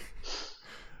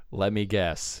 Let me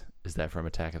guess. Is that from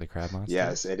Attack of the Crab Monsters?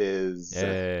 Yes, it is.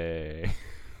 Yay.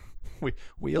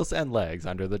 Wheels and legs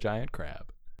under the giant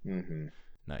crab. Mm-hmm.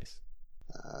 Nice.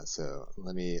 So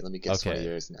let me guess one of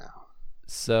yours now.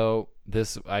 So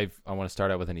this I want to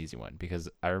start out with an easy one because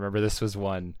I remember this was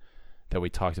one that we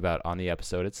talked about on the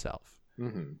episode itself.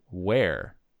 Mm-hmm.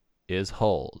 Where is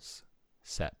Holes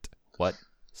set? What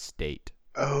state?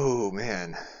 Oh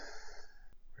man,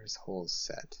 where's Holes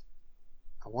set?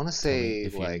 I want to say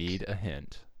if you need a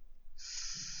hint.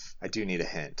 I do need a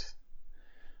hint.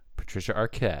 Patricia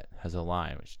Arquette has a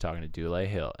line when she's talking to Dule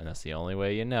Hill, and that's the only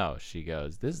way you know. She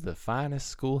goes, "This is the finest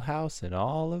schoolhouse in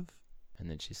all of," and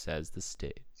then she says the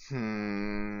state.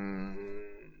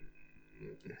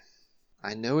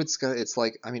 I know it's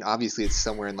obviously it's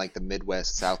somewhere in the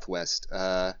Midwest, Southwest.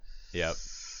 Yep.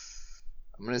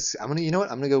 I'm gonna you know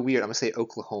what? I'm gonna go weird. I'm gonna say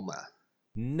Oklahoma.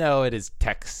 No, it is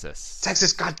Texas.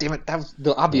 Texas, god damn it. That was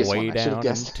the obvious one. I should have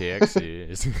guessed.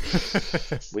 Texas.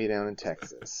 Way down in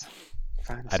Texas.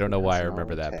 I don't know why I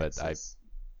remember that, but I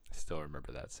still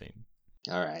remember that scene.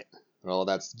 All right. Well,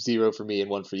 that's 0 for me and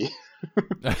 1 for you.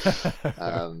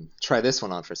 Try this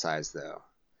one on for size, though.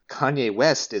 Kanye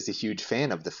West is a huge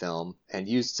fan of the film and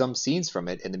used some scenes from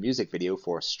it in the music video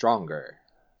for Stronger.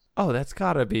 Oh, that's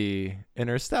gotta be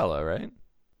Interstellar, right?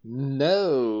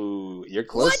 No. You're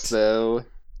close, though.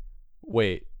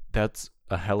 Wait, that's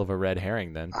a hell of a red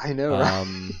herring then. I know, right?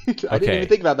 I didn't even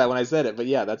think about that when I said it, but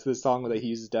yeah, that's the song that he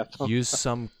uses Daft Punk. Use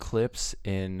some clips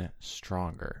in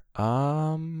Stronger.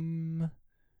 It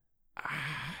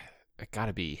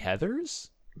gotta be Heathers?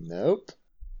 Nope.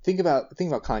 Think about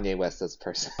Kanye West as a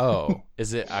person. Oh,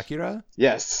 is it Akira?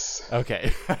 Yes.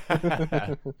 Okay.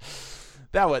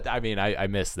 That one, I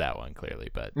missed that one clearly,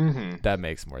 but that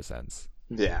makes more sense.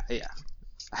 Yeah.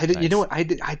 I did. Nice. You know what? I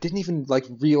didn't even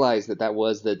realize that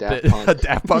was the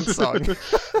Daft Punk song.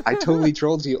 I totally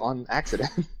trolled you on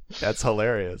accident. That's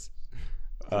hilarious.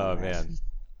 Oh man.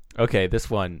 Okay, this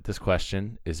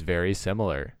question is very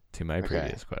similar to my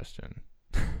previous question.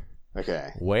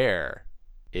 Okay. Where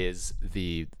is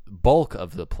the bulk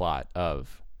of the plot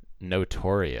of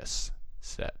Notorious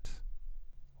set?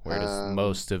 Where does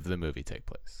most of the movie take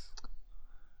place?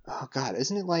 Oh God,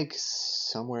 isn't it like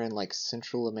somewhere in like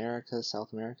Central America,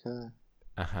 South America?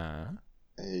 Uh-huh.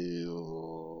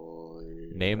 Oh,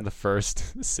 Name the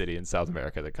first city in South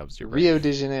America that comes to your brain. Rio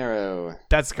de Janeiro.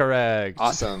 That's correct.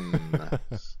 Awesome.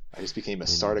 I just became a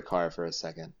Sardaukar for a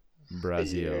second.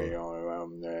 Brazil.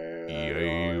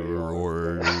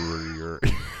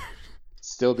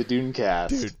 Still the Dune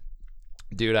cast.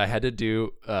 Dude, I had to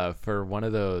do for one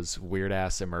of those weird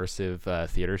ass immersive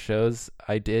theater shows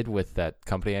I did with that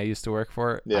company I used to work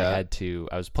for. Yeah.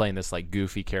 I was playing this like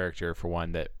goofy character for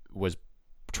one that was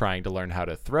trying to learn how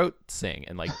to throat sing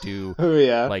and like do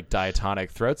like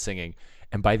diatonic throat singing.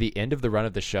 And by the end of the run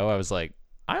of the show, I was like,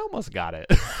 I almost got it.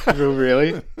 Oh,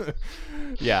 really?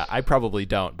 Yeah, I probably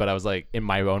don't, but I was like, in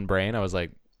my own brain, I was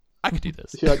like, I could do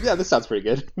this. You're like, yeah, this sounds pretty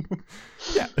good.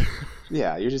 Yeah.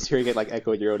 Yeah, you're just hearing it like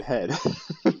echo in your own head.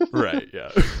 Right,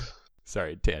 yeah.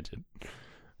 Sorry, tangent.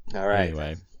 All right.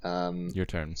 Anyway, your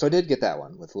turn. So I did get that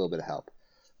one with a little bit of help.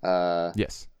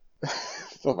 Yes.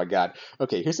 Oh my God.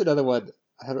 Okay, here's another one.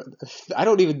 I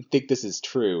don't even think this is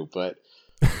true, but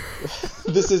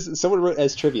this is someone wrote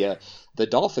as trivia. The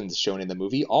dolphins shown in the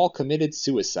movie all committed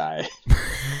suicide.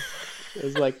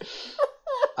 It's like,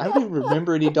 I don't even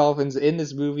remember any dolphins in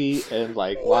this movie, and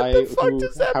like, What the fuck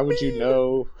does that how would you mean?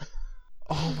 know?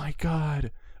 Oh my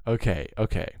God. Okay.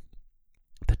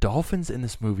 The dolphins in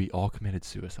this movie all committed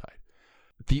suicide.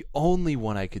 The only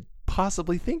one I could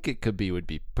possibly think it could be would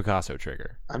be Picasso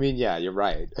Trigger. I mean, yeah, you're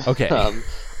right. Okay.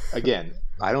 Again,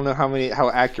 I don't know how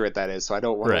accurate that is, so I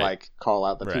don't want to like call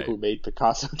out the people who made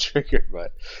Picasso Trigger,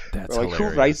 but that's like,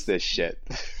 hilarious. who writes this shit?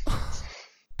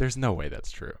 There's no way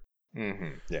that's true.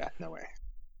 Mm-hmm. Yeah, no way.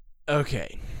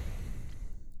 Okay.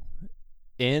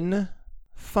 In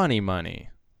Funny Money,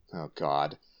 Oh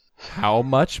God. how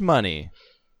much money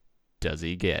does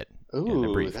he get in the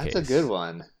Ooh, briefcase? that's a good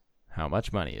one. How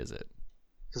much money is it?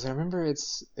 Because I remember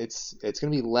it's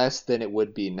gonna be less than it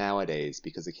would be nowadays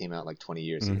because it came out like 20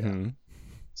 years ago.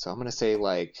 So I'm gonna say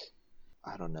like,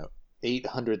 I don't know,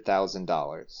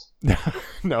 $800,000.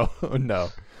 No.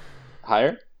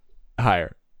 Higher?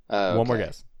 Higher. Okay. One more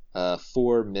guess.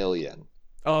 4 million.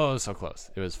 Oh, so close.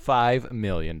 It was $5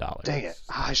 million. Dang it!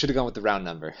 I should have gone with the round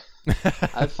number.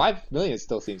 5 million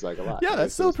still seems like a lot. Yeah,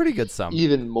 that's still a pretty good sum.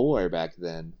 Even more back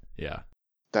then. Yeah.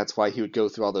 That's why he would go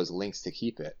through all those links to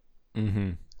keep it.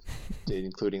 Mm-hmm.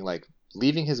 Including like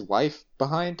leaving his wife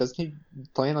behind. Doesn't he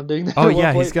plan on doing that? Oh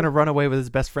yeah, he's gonna run away with his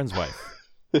best friend's wife.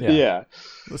 Yeah.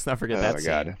 Let's not forget that. Oh my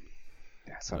God.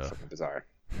 Yeah, sounds fucking bizarre.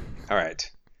 All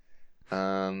right.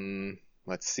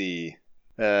 Let's see.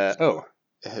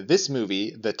 This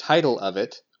movie, the title of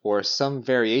it or some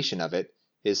variation of it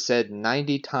is said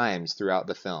 90 times throughout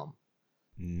the film.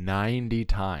 90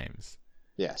 times.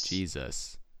 Yes.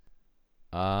 Jesus.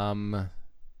 Wow.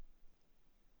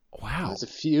 There's a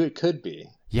few it could be.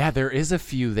 Yeah, there is a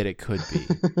few that it could be.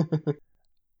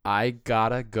 I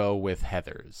gotta go with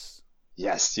Heathers.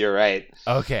 Yes, you're right.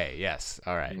 Okay, yes.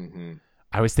 All right. Mm-hmm.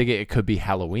 I was thinking it could be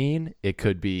Halloween. It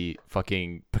could be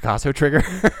fucking Picasso Trigger.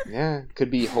 Yeah,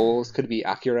 could be Holes. Could be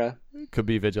Akira. Could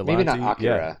be Vigilante. Maybe not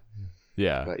Akira.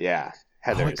 Yeah. But yeah,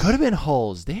 Heathers. Oh, it could have been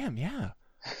Holes. Damn, yeah.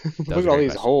 Look at all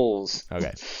these holes.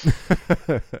 Okay.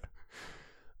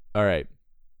 All right.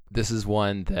 This is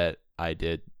one that I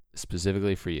did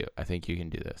specifically for you. I think you can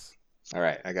do this. All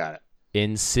right, I got it.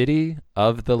 In City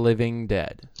of the Living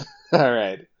Dead. All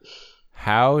right.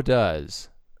 How does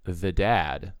the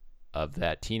dad of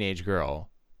that teenage girl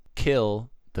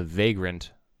kill the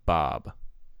vagrant Bob?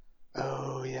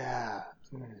 Oh, yeah.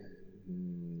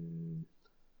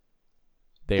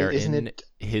 They are in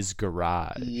his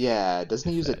garage. Yeah, doesn't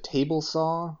he use a table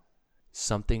saw?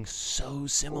 Something so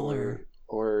similar.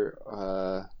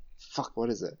 Or fuck, what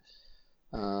is it?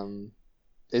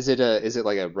 Is it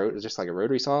like just like a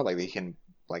rotary saw, like they can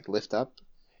like lift up?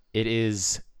 It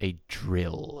is a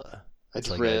drill. It's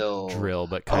drill. Like a drill,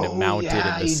 but kind of mounted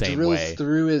in the same way. He drills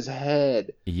through his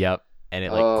head. Yep, and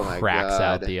it like cracks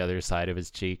out the other side of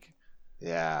his cheek.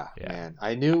 Yeah, man.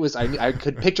 I knew it was. I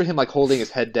could picture him like holding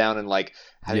his head down and like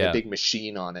having a big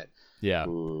machine on it. Yeah.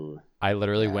 Ooh. I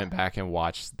literally went back and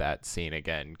watched that scene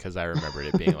again because I remembered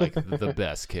it being like the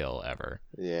best kill ever.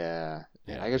 Yeah.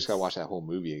 I just gotta watch that whole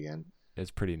movie again.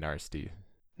 It's pretty nasty.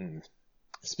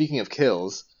 Speaking of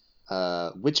kills,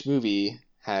 which movie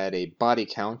had a body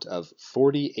count of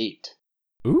 48?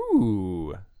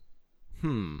 Ooh.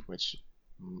 Which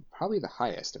probably the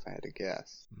highest if I had to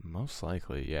guess. Most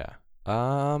likely, yeah.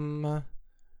 I'm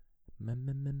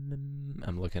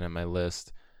looking at my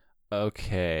list.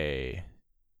 Okay.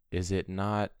 Is it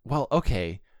not? Well,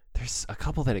 okay. There's a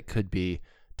couple that it could be,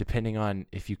 depending on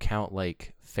if you count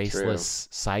like faceless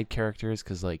side characters,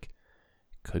 because like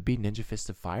it could be Ninja Fist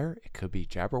of Fire, it could be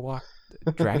Jabberwock,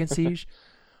 Dragon Siege,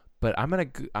 but I'm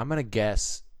gonna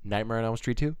guess Nightmare on Elm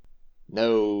Street 2.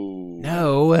 No.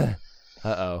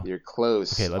 Uh-oh. You're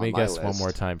close. Okay, let me guess list. one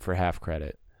more time for half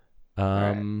credit.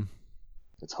 Right.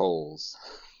 It's Holes.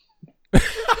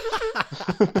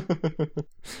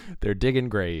 They're digging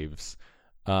graves.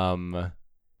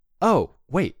 Oh,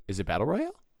 wait, is it Battle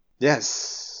Royale?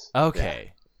 Yes. Okay.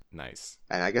 Yeah. Nice.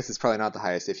 And I guess it's probably not the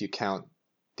highest if you count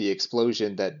the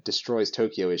explosion that destroys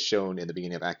Tokyo is shown in the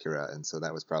beginning of Akira, and so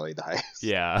that was probably the highest.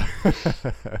 Yeah.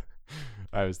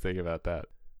 I was thinking about that.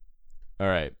 All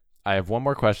right. I have one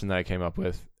more question that I came up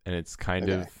with, and it's kind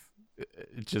of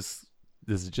this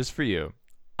is just for you.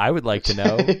 I would like to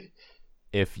know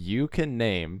if you can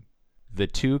name the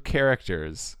two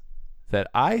characters that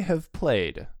I have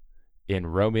played in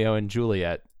Romeo and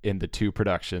Juliet in the two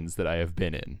productions that I have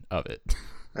been in of it.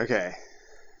 Okay.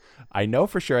 I know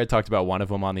for sure I talked about one of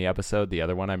them on the episode. The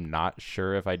other one I'm not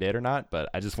sure if I did or not, but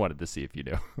I just wanted to see if you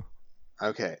knew.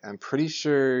 Okay. I'm pretty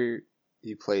sure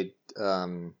you played...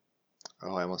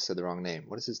 I almost said the wrong name.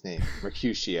 What is his name?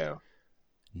 Mercutio.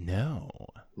 No?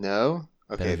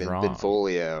 Okay, then wrong.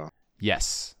 Benvolio.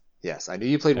 Yes. Yes, I knew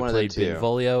you played one of them too. I played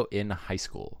Benvolio in high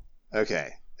school. Okay,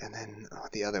 and then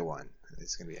the other one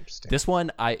is going to be interesting. This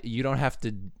one, you don't have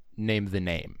to name the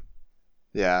name.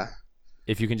 Yeah.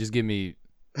 If you can just give me,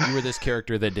 you were this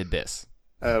character that did this.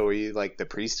 Oh, were you like the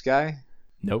priest guy?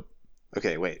 Nope.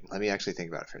 Okay, wait. Let me actually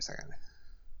think about it for a second.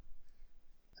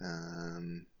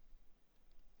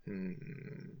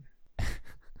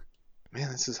 Man,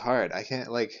 this is hard. I can't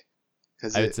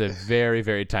because it's a very,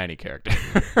 very tiny character.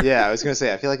 Yeah, I was gonna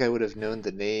say I feel like I would have known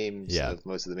the names of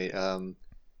most of the.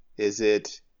 Is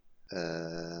it?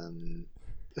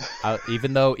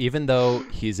 Even though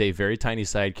he's a very tiny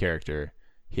side character,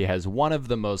 he has one of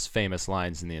the most famous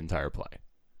lines in the entire play.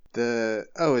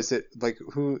 Is it like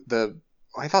who the?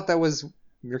 I thought that was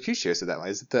Mercutio said that line.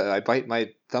 Is it the "I bite my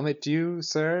thumb at you,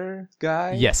 sir"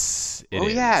 guy? Yes, it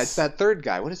is. Yeah, it's that third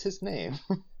guy. What is his name?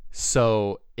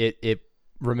 So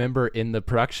remember in the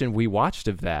production we watched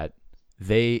of that,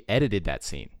 they edited that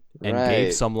scene and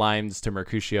gave some lines to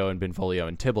Mercutio and Benvolio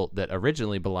and Tybalt that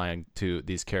originally belonged to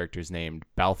these characters named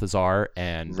Balthazar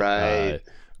and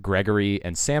Gregory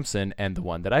and Samson, and the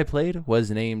one that I played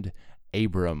was named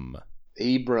Abram.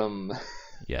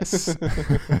 Yes.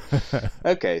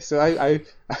 Okay, so I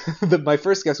my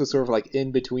first guess was sort of like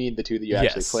in between the two that you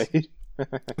actually played.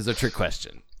 It was a trick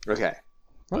question. Okay.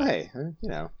 Well, hey,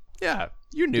 Yeah,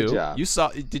 you knew. Good job. You saw.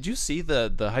 Did you see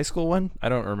the high school one? I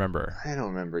don't remember. I don't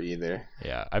remember either.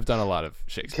 Yeah, I've done a lot of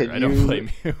Shakespeare. Can I don't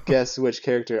blame you. Guess which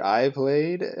character I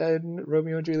played in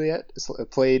Romeo and Juliet?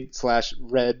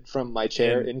 Played/read from my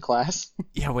chair in class.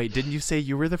 Yeah, wait. Didn't you say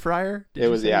you were the friar? I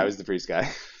was the priest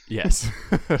guy. Yes.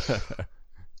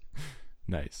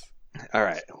 Nice. All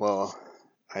right. Well,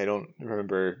 I don't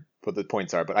remember what the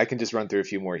points are, but I can just run through a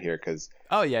few more here because.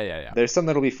 Oh yeah. There's some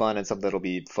that'll be fun and some that'll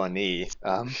be funny.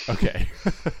 Okay.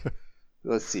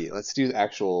 Let's see. Let's do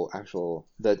actual.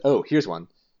 Here's one.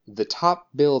 The top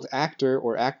billed actor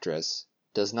or actress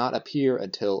does not appear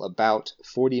until about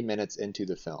 40 minutes into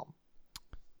the film.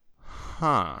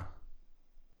 Huh.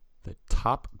 The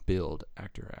top billed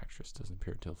actor or actress doesn't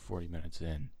appear until 40 minutes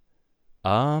in.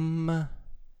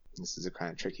 This is a kind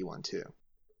of tricky one too.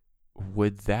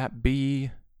 Would that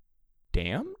be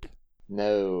Damned?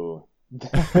 No.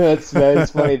 That's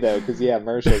funny though, because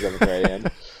Mer shows up at the very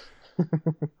end.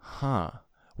 Huh.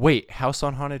 Wait, House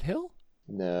on Haunted Hill?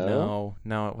 No,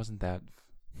 it wasn't that.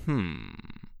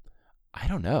 I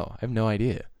don't know. I have no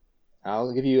idea.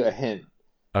 I'll give you a hint.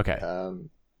 Okay.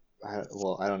 I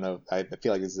don't know. I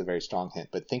feel like this is a very strong hint,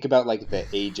 but think about like the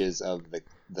ages of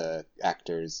the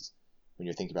actors when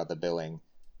you're thinking about the billing.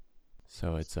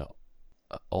 So it's a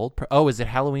old. Is it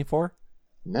Halloween 4?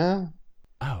 No.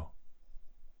 Oh.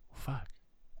 Fuck.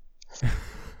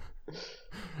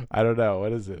 I don't know.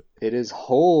 What is it? It is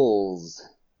Holes.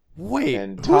 Wait.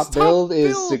 And top billed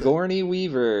is Sigourney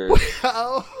Weaver.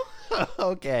 Oh.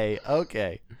 Okay.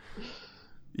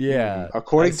 Yeah.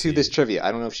 According to this trivia,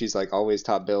 I don't know if she's like always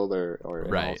top billed or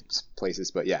in all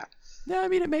places, but yeah. Yeah, I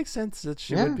mean it makes sense that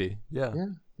she would be. Yeah. Yeah.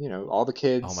 All the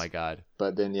kids. Oh my god.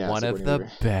 But then one of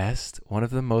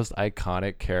the most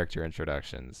iconic character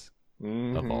introductions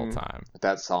of all time. With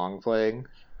that song playing.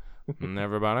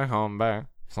 Everybody home back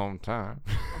sometime.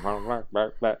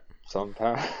 back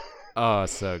sometime. Oh,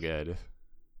 so good.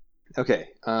 Okay.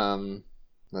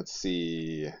 Let's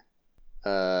see.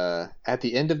 At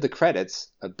the end of the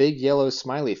credits, a big yellow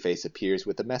smiley face appears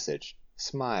with a message.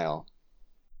 Smile.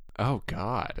 Oh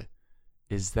God.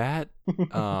 Is that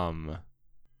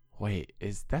wait,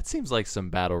 that seems like some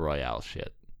battle royale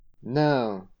shit.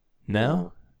 No.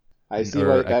 No? I see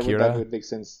why that would make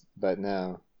sense, but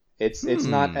no. It's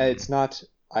not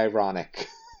ironic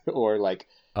or like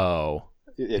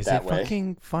is that it way.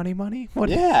 Fucking funny money? What?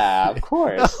 Yeah, of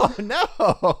course. Oh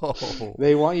no.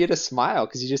 They want you to smile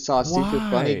because you just saw a super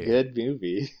funny, good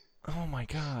movie. Oh my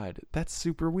God, that's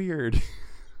super weird.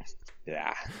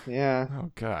 Yeah.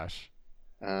 Oh gosh.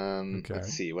 Okay. Let's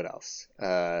see what else.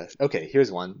 Okay,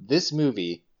 here's one. This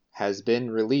movie has been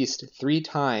released 3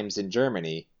 times in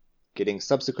Germany, getting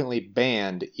subsequently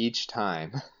banned each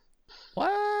time.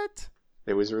 What?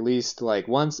 It was released like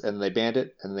once, and they banned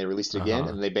it, and they released it again,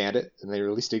 and they banned it, and they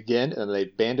released it again, and they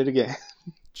banned it again.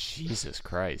 Jesus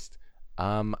Christ.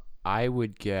 I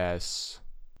would guess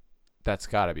that's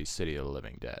got to be City of the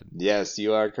Living Dead. Yes,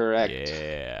 you are correct.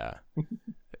 Yeah.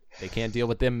 They can't deal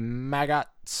with them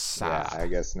maggots. Yeah, I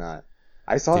guess not.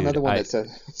 I saw another one that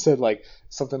said like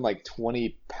something like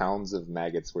 20 pounds of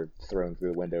maggots were thrown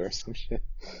through the window or some shit.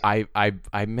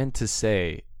 I meant to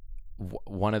say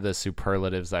one of the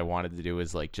superlatives I wanted to do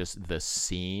is like just the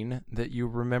scene that you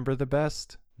remember the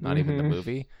best, not even the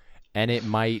movie. And it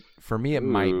might, for me, it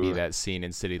might be that scene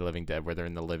in City of the Living Dead where they're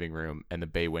in the living room and the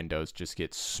bay windows just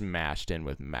get smashed in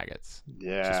with maggots.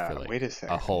 Yeah, just for like wait a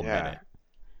second. A whole minute.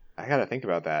 I gotta think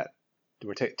about that.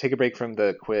 We're take a break from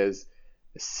the quiz.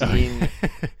 The scene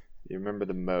you remember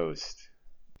the most.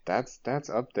 That's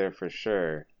up there for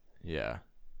sure. Yeah.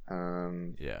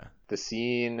 Yeah. The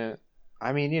scene.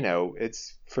 I mean,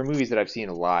 it's for movies that I've seen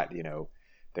a lot.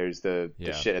 There's the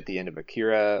shit at the end of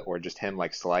Akira, or just him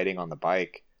like sliding on the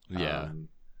bike. Yeah.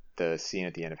 The scene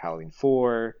at the end of Halloween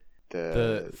 4.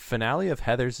 The finale of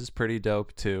Heathers is pretty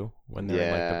dope too. When they're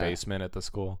in like the basement at the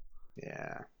school.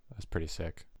 Yeah. That's pretty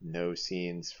sick. No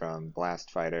scenes from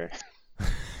Blast Fighter.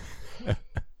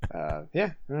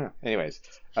 Yeah. Anyways,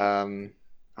 I'll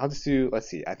just do. Let's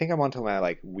see. I think I'm onto my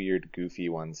like weird, goofy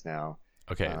ones now.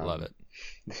 Okay, love it.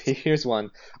 Here's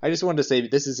one. I just wanted to say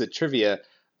this is a trivia,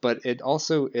 but it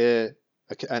also an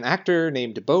actor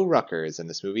named Bo Rucker is in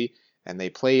this movie, and they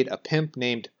played a pimp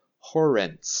named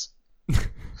Horrence,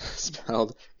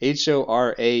 spelled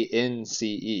Horance.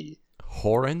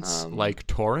 Horrence, like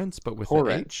Torrance, but with an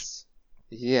H.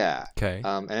 Yeah. Okay.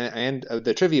 And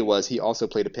the trivia was he also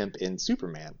played a pimp in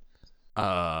Superman.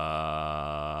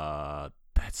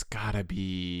 That's gotta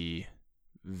be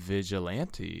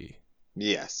Vigilante.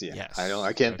 Yes.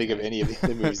 I can't think of any of the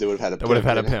other movies that would have had a pimp. That would have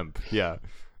had a pimp. Yeah.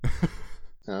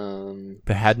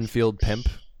 The Haddonfield pimp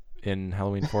in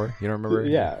Halloween 4. You don't remember?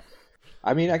 Yeah.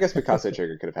 I mean, I guess Picasso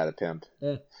Trigger could have had a pimp.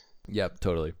 Yep,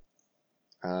 totally.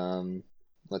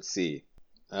 Let's see.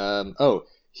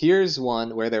 Here's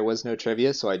one where there was no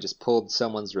trivia, so I just pulled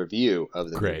someone's review of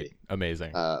the movie. Great.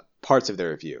 Amazing. Parts of the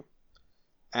review.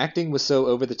 Acting was so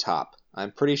over the top.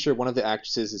 I'm pretty sure one of the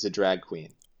actresses is a drag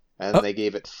queen. And they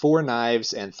gave it 4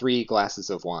 knives and 3 glasses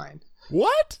of wine.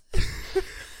 What?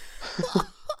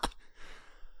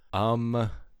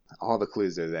 All the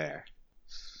clues are there.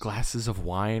 Glasses of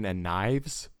wine and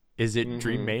knives? Is it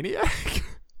Dream Maniac?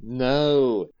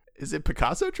 No. Is it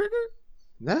Picasso Trigger?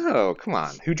 No, come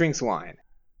on. Who drinks wine?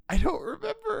 I don't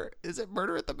remember. Is it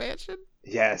Murder at the Mansion?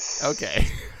 Yes. Okay.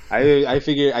 I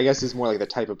figure, I guess it's more like the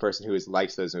type of person who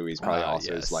likes those movies probably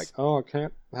also is like, oh, I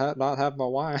can't not have my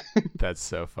wine. That's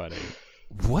so funny.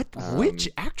 Which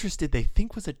actress did they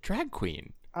think was a drag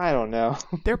queen? I don't know.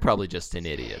 They're probably just an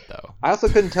idiot, though. I also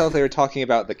couldn't tell if they were talking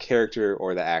about the character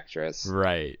or the actress.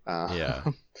 Right. Yeah.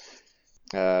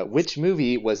 Which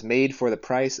movie was made for the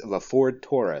price of a Ford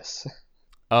Taurus?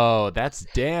 Oh, that's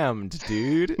Damned,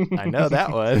 dude. I know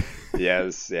that one.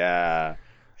 Yes, yeah.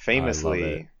 Famously. I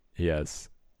love it. Yes.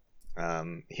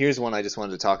 Here's one I just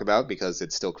wanted to talk about because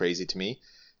it's still crazy to me.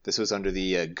 This was under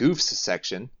the Goofs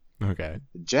section. Okay.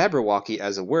 Jabberwocky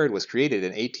as a word was created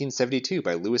in 1872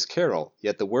 by Lewis Carroll,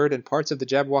 yet the word and parts of the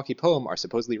Jabberwocky poem are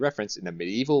supposedly referenced in a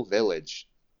medieval village.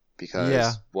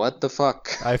 Because what the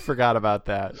fuck? I forgot about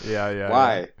that. Yeah.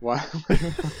 Why?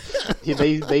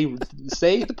 They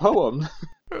say the poem.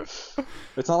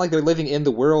 It's not like they're living in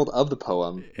the world of the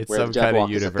poem. It's some kind of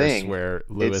universe where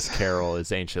Lewis Carroll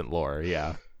is ancient lore.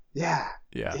 Yeah. Yeah.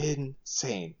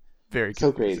 Insane. Very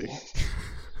so crazy.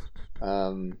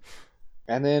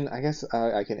 And then I guess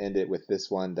I can end it with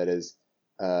this one that is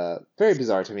very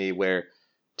bizarre to me, where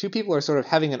 2 people are sort of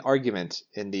having an argument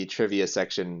in the trivia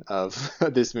section of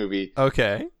this movie.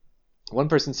 Okay. One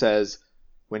person says,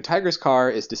 When Tiger's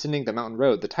car is descending the mountain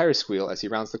road, the tires squeal as he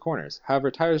rounds the corners. However,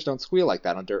 tires don't squeal like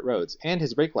that on dirt roads, and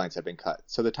his brake lines have been cut,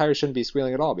 so the tires shouldn't be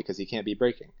squealing at all because he can't be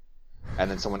braking. And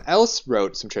then someone else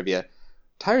wrote some trivia.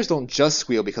 Tires don't just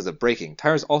squeal because of braking.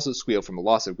 Tires also squeal from a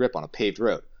loss of grip on a paved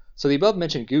road. So the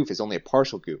above-mentioned goof is only a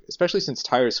partial goof, especially since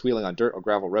tires squealing on dirt or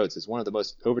gravel roads is one of the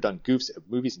most overdone goofs of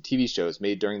movies and TV shows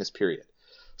made during this period.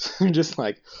 So I'm just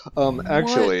like,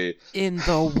 actually... What in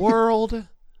the world?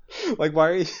 Like, why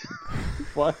are you...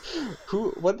 What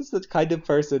is the kind of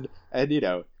person... And,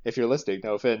 if you're listening,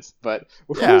 no offense, but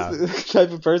who's the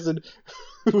type of person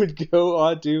who would go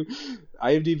on to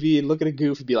IMDb and look at a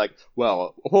goof and be like,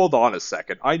 well, hold on a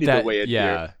second. I need to weigh in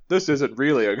here. This isn't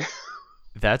really a...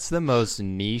 That's the most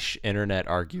niche internet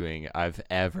arguing I've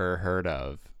ever heard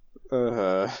of.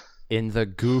 In the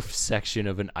goof section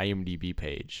of an IMDb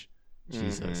page.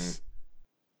 Jesus. Mm-hmm.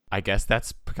 I guess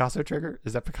that's Picasso Trigger?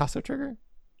 Is that Picasso Trigger?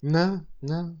 No.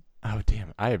 Oh,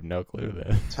 damn. I have no clue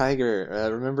then. Tiger.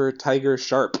 Remember Tiger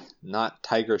Sharp, not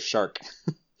Tiger Shark.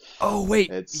 Oh, wait.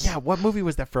 Yeah, what movie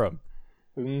was that from?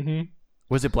 Mm-hmm.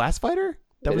 Was it Blast Fighter?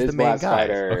 That was the main Blast guy.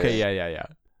 Fighter. Okay, yeah.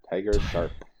 Tiger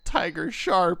Sharp. Tiger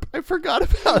Sharp. I forgot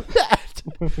about that.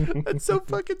 That's so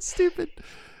fucking stupid.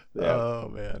 Yeah.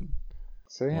 Oh, man.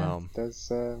 So, yeah,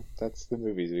 that's the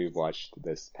movies we've watched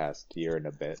this past year and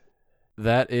a bit.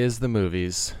 That is the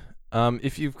movies.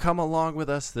 If you've come along with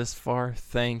us this far,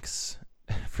 thanks,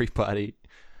 everybody.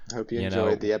 I hope you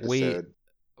enjoyed the episode.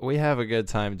 We have a good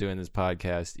time doing this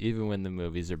podcast, even when the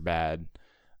movies are bad.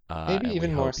 Maybe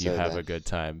even more so. You have a good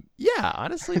time. Yeah,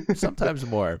 honestly, sometimes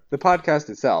more. The podcast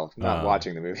itself, not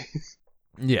watching the movies.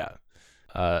 Yeah.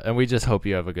 And we just hope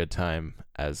you have a good time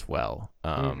as well.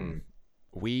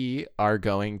 We are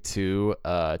going to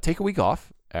take a week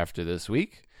off after this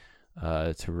week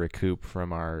to recoup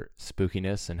from our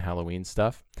spookiness and Halloween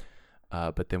stuff.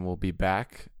 But then we'll be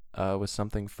back with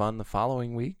something fun the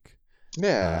following week.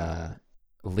 Yeah.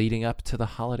 Leading up to the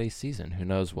holiday season. Who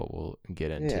knows what we'll get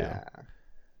into. Yeah.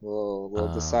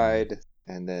 We'll decide,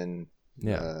 and then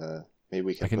maybe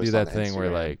we can. I can do that thing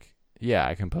where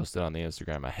I can post it on the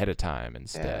Instagram ahead of time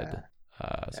instead,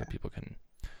 so people can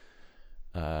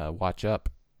watch up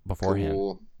beforehand.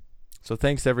 Cool. So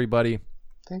thanks everybody.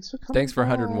 Thanks for coming. Thanks for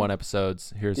 101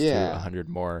 episodes. Here's to 100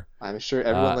 more. I'm sure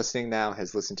everyone listening now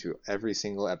has listened to every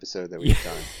single episode that we've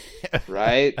done.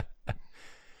 Right?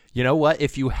 You know what?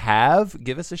 If you have,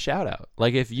 give us a shout out.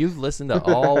 Like if you've listened to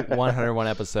all 101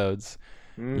 episodes,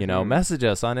 message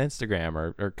us on Instagram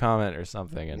or comment or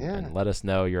something and let us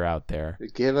know you're out there.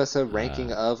 Give us a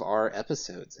ranking of our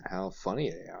episodes and how funny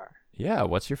they are. Yeah.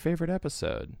 What's your favorite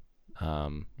episode?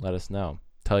 Let us know.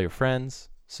 Tell your friends.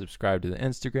 Subscribe to the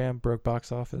Instagram, Broke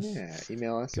Box Office. Yeah.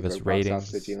 Email us. Give us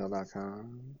ratings.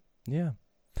 @gmail.com. Yeah.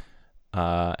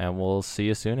 And we'll see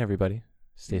you soon, everybody.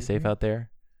 Stay safe out there.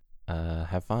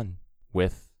 Have fun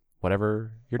with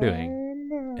whatever you're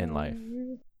doing in life.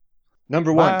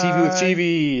 Number one, TV with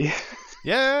Chibi.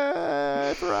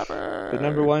 Yeah, forever. The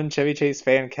number one Chevy Chase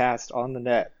fan cast on the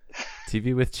net.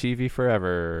 TV with Chibi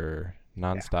forever,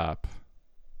 nonstop.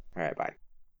 All right, bye.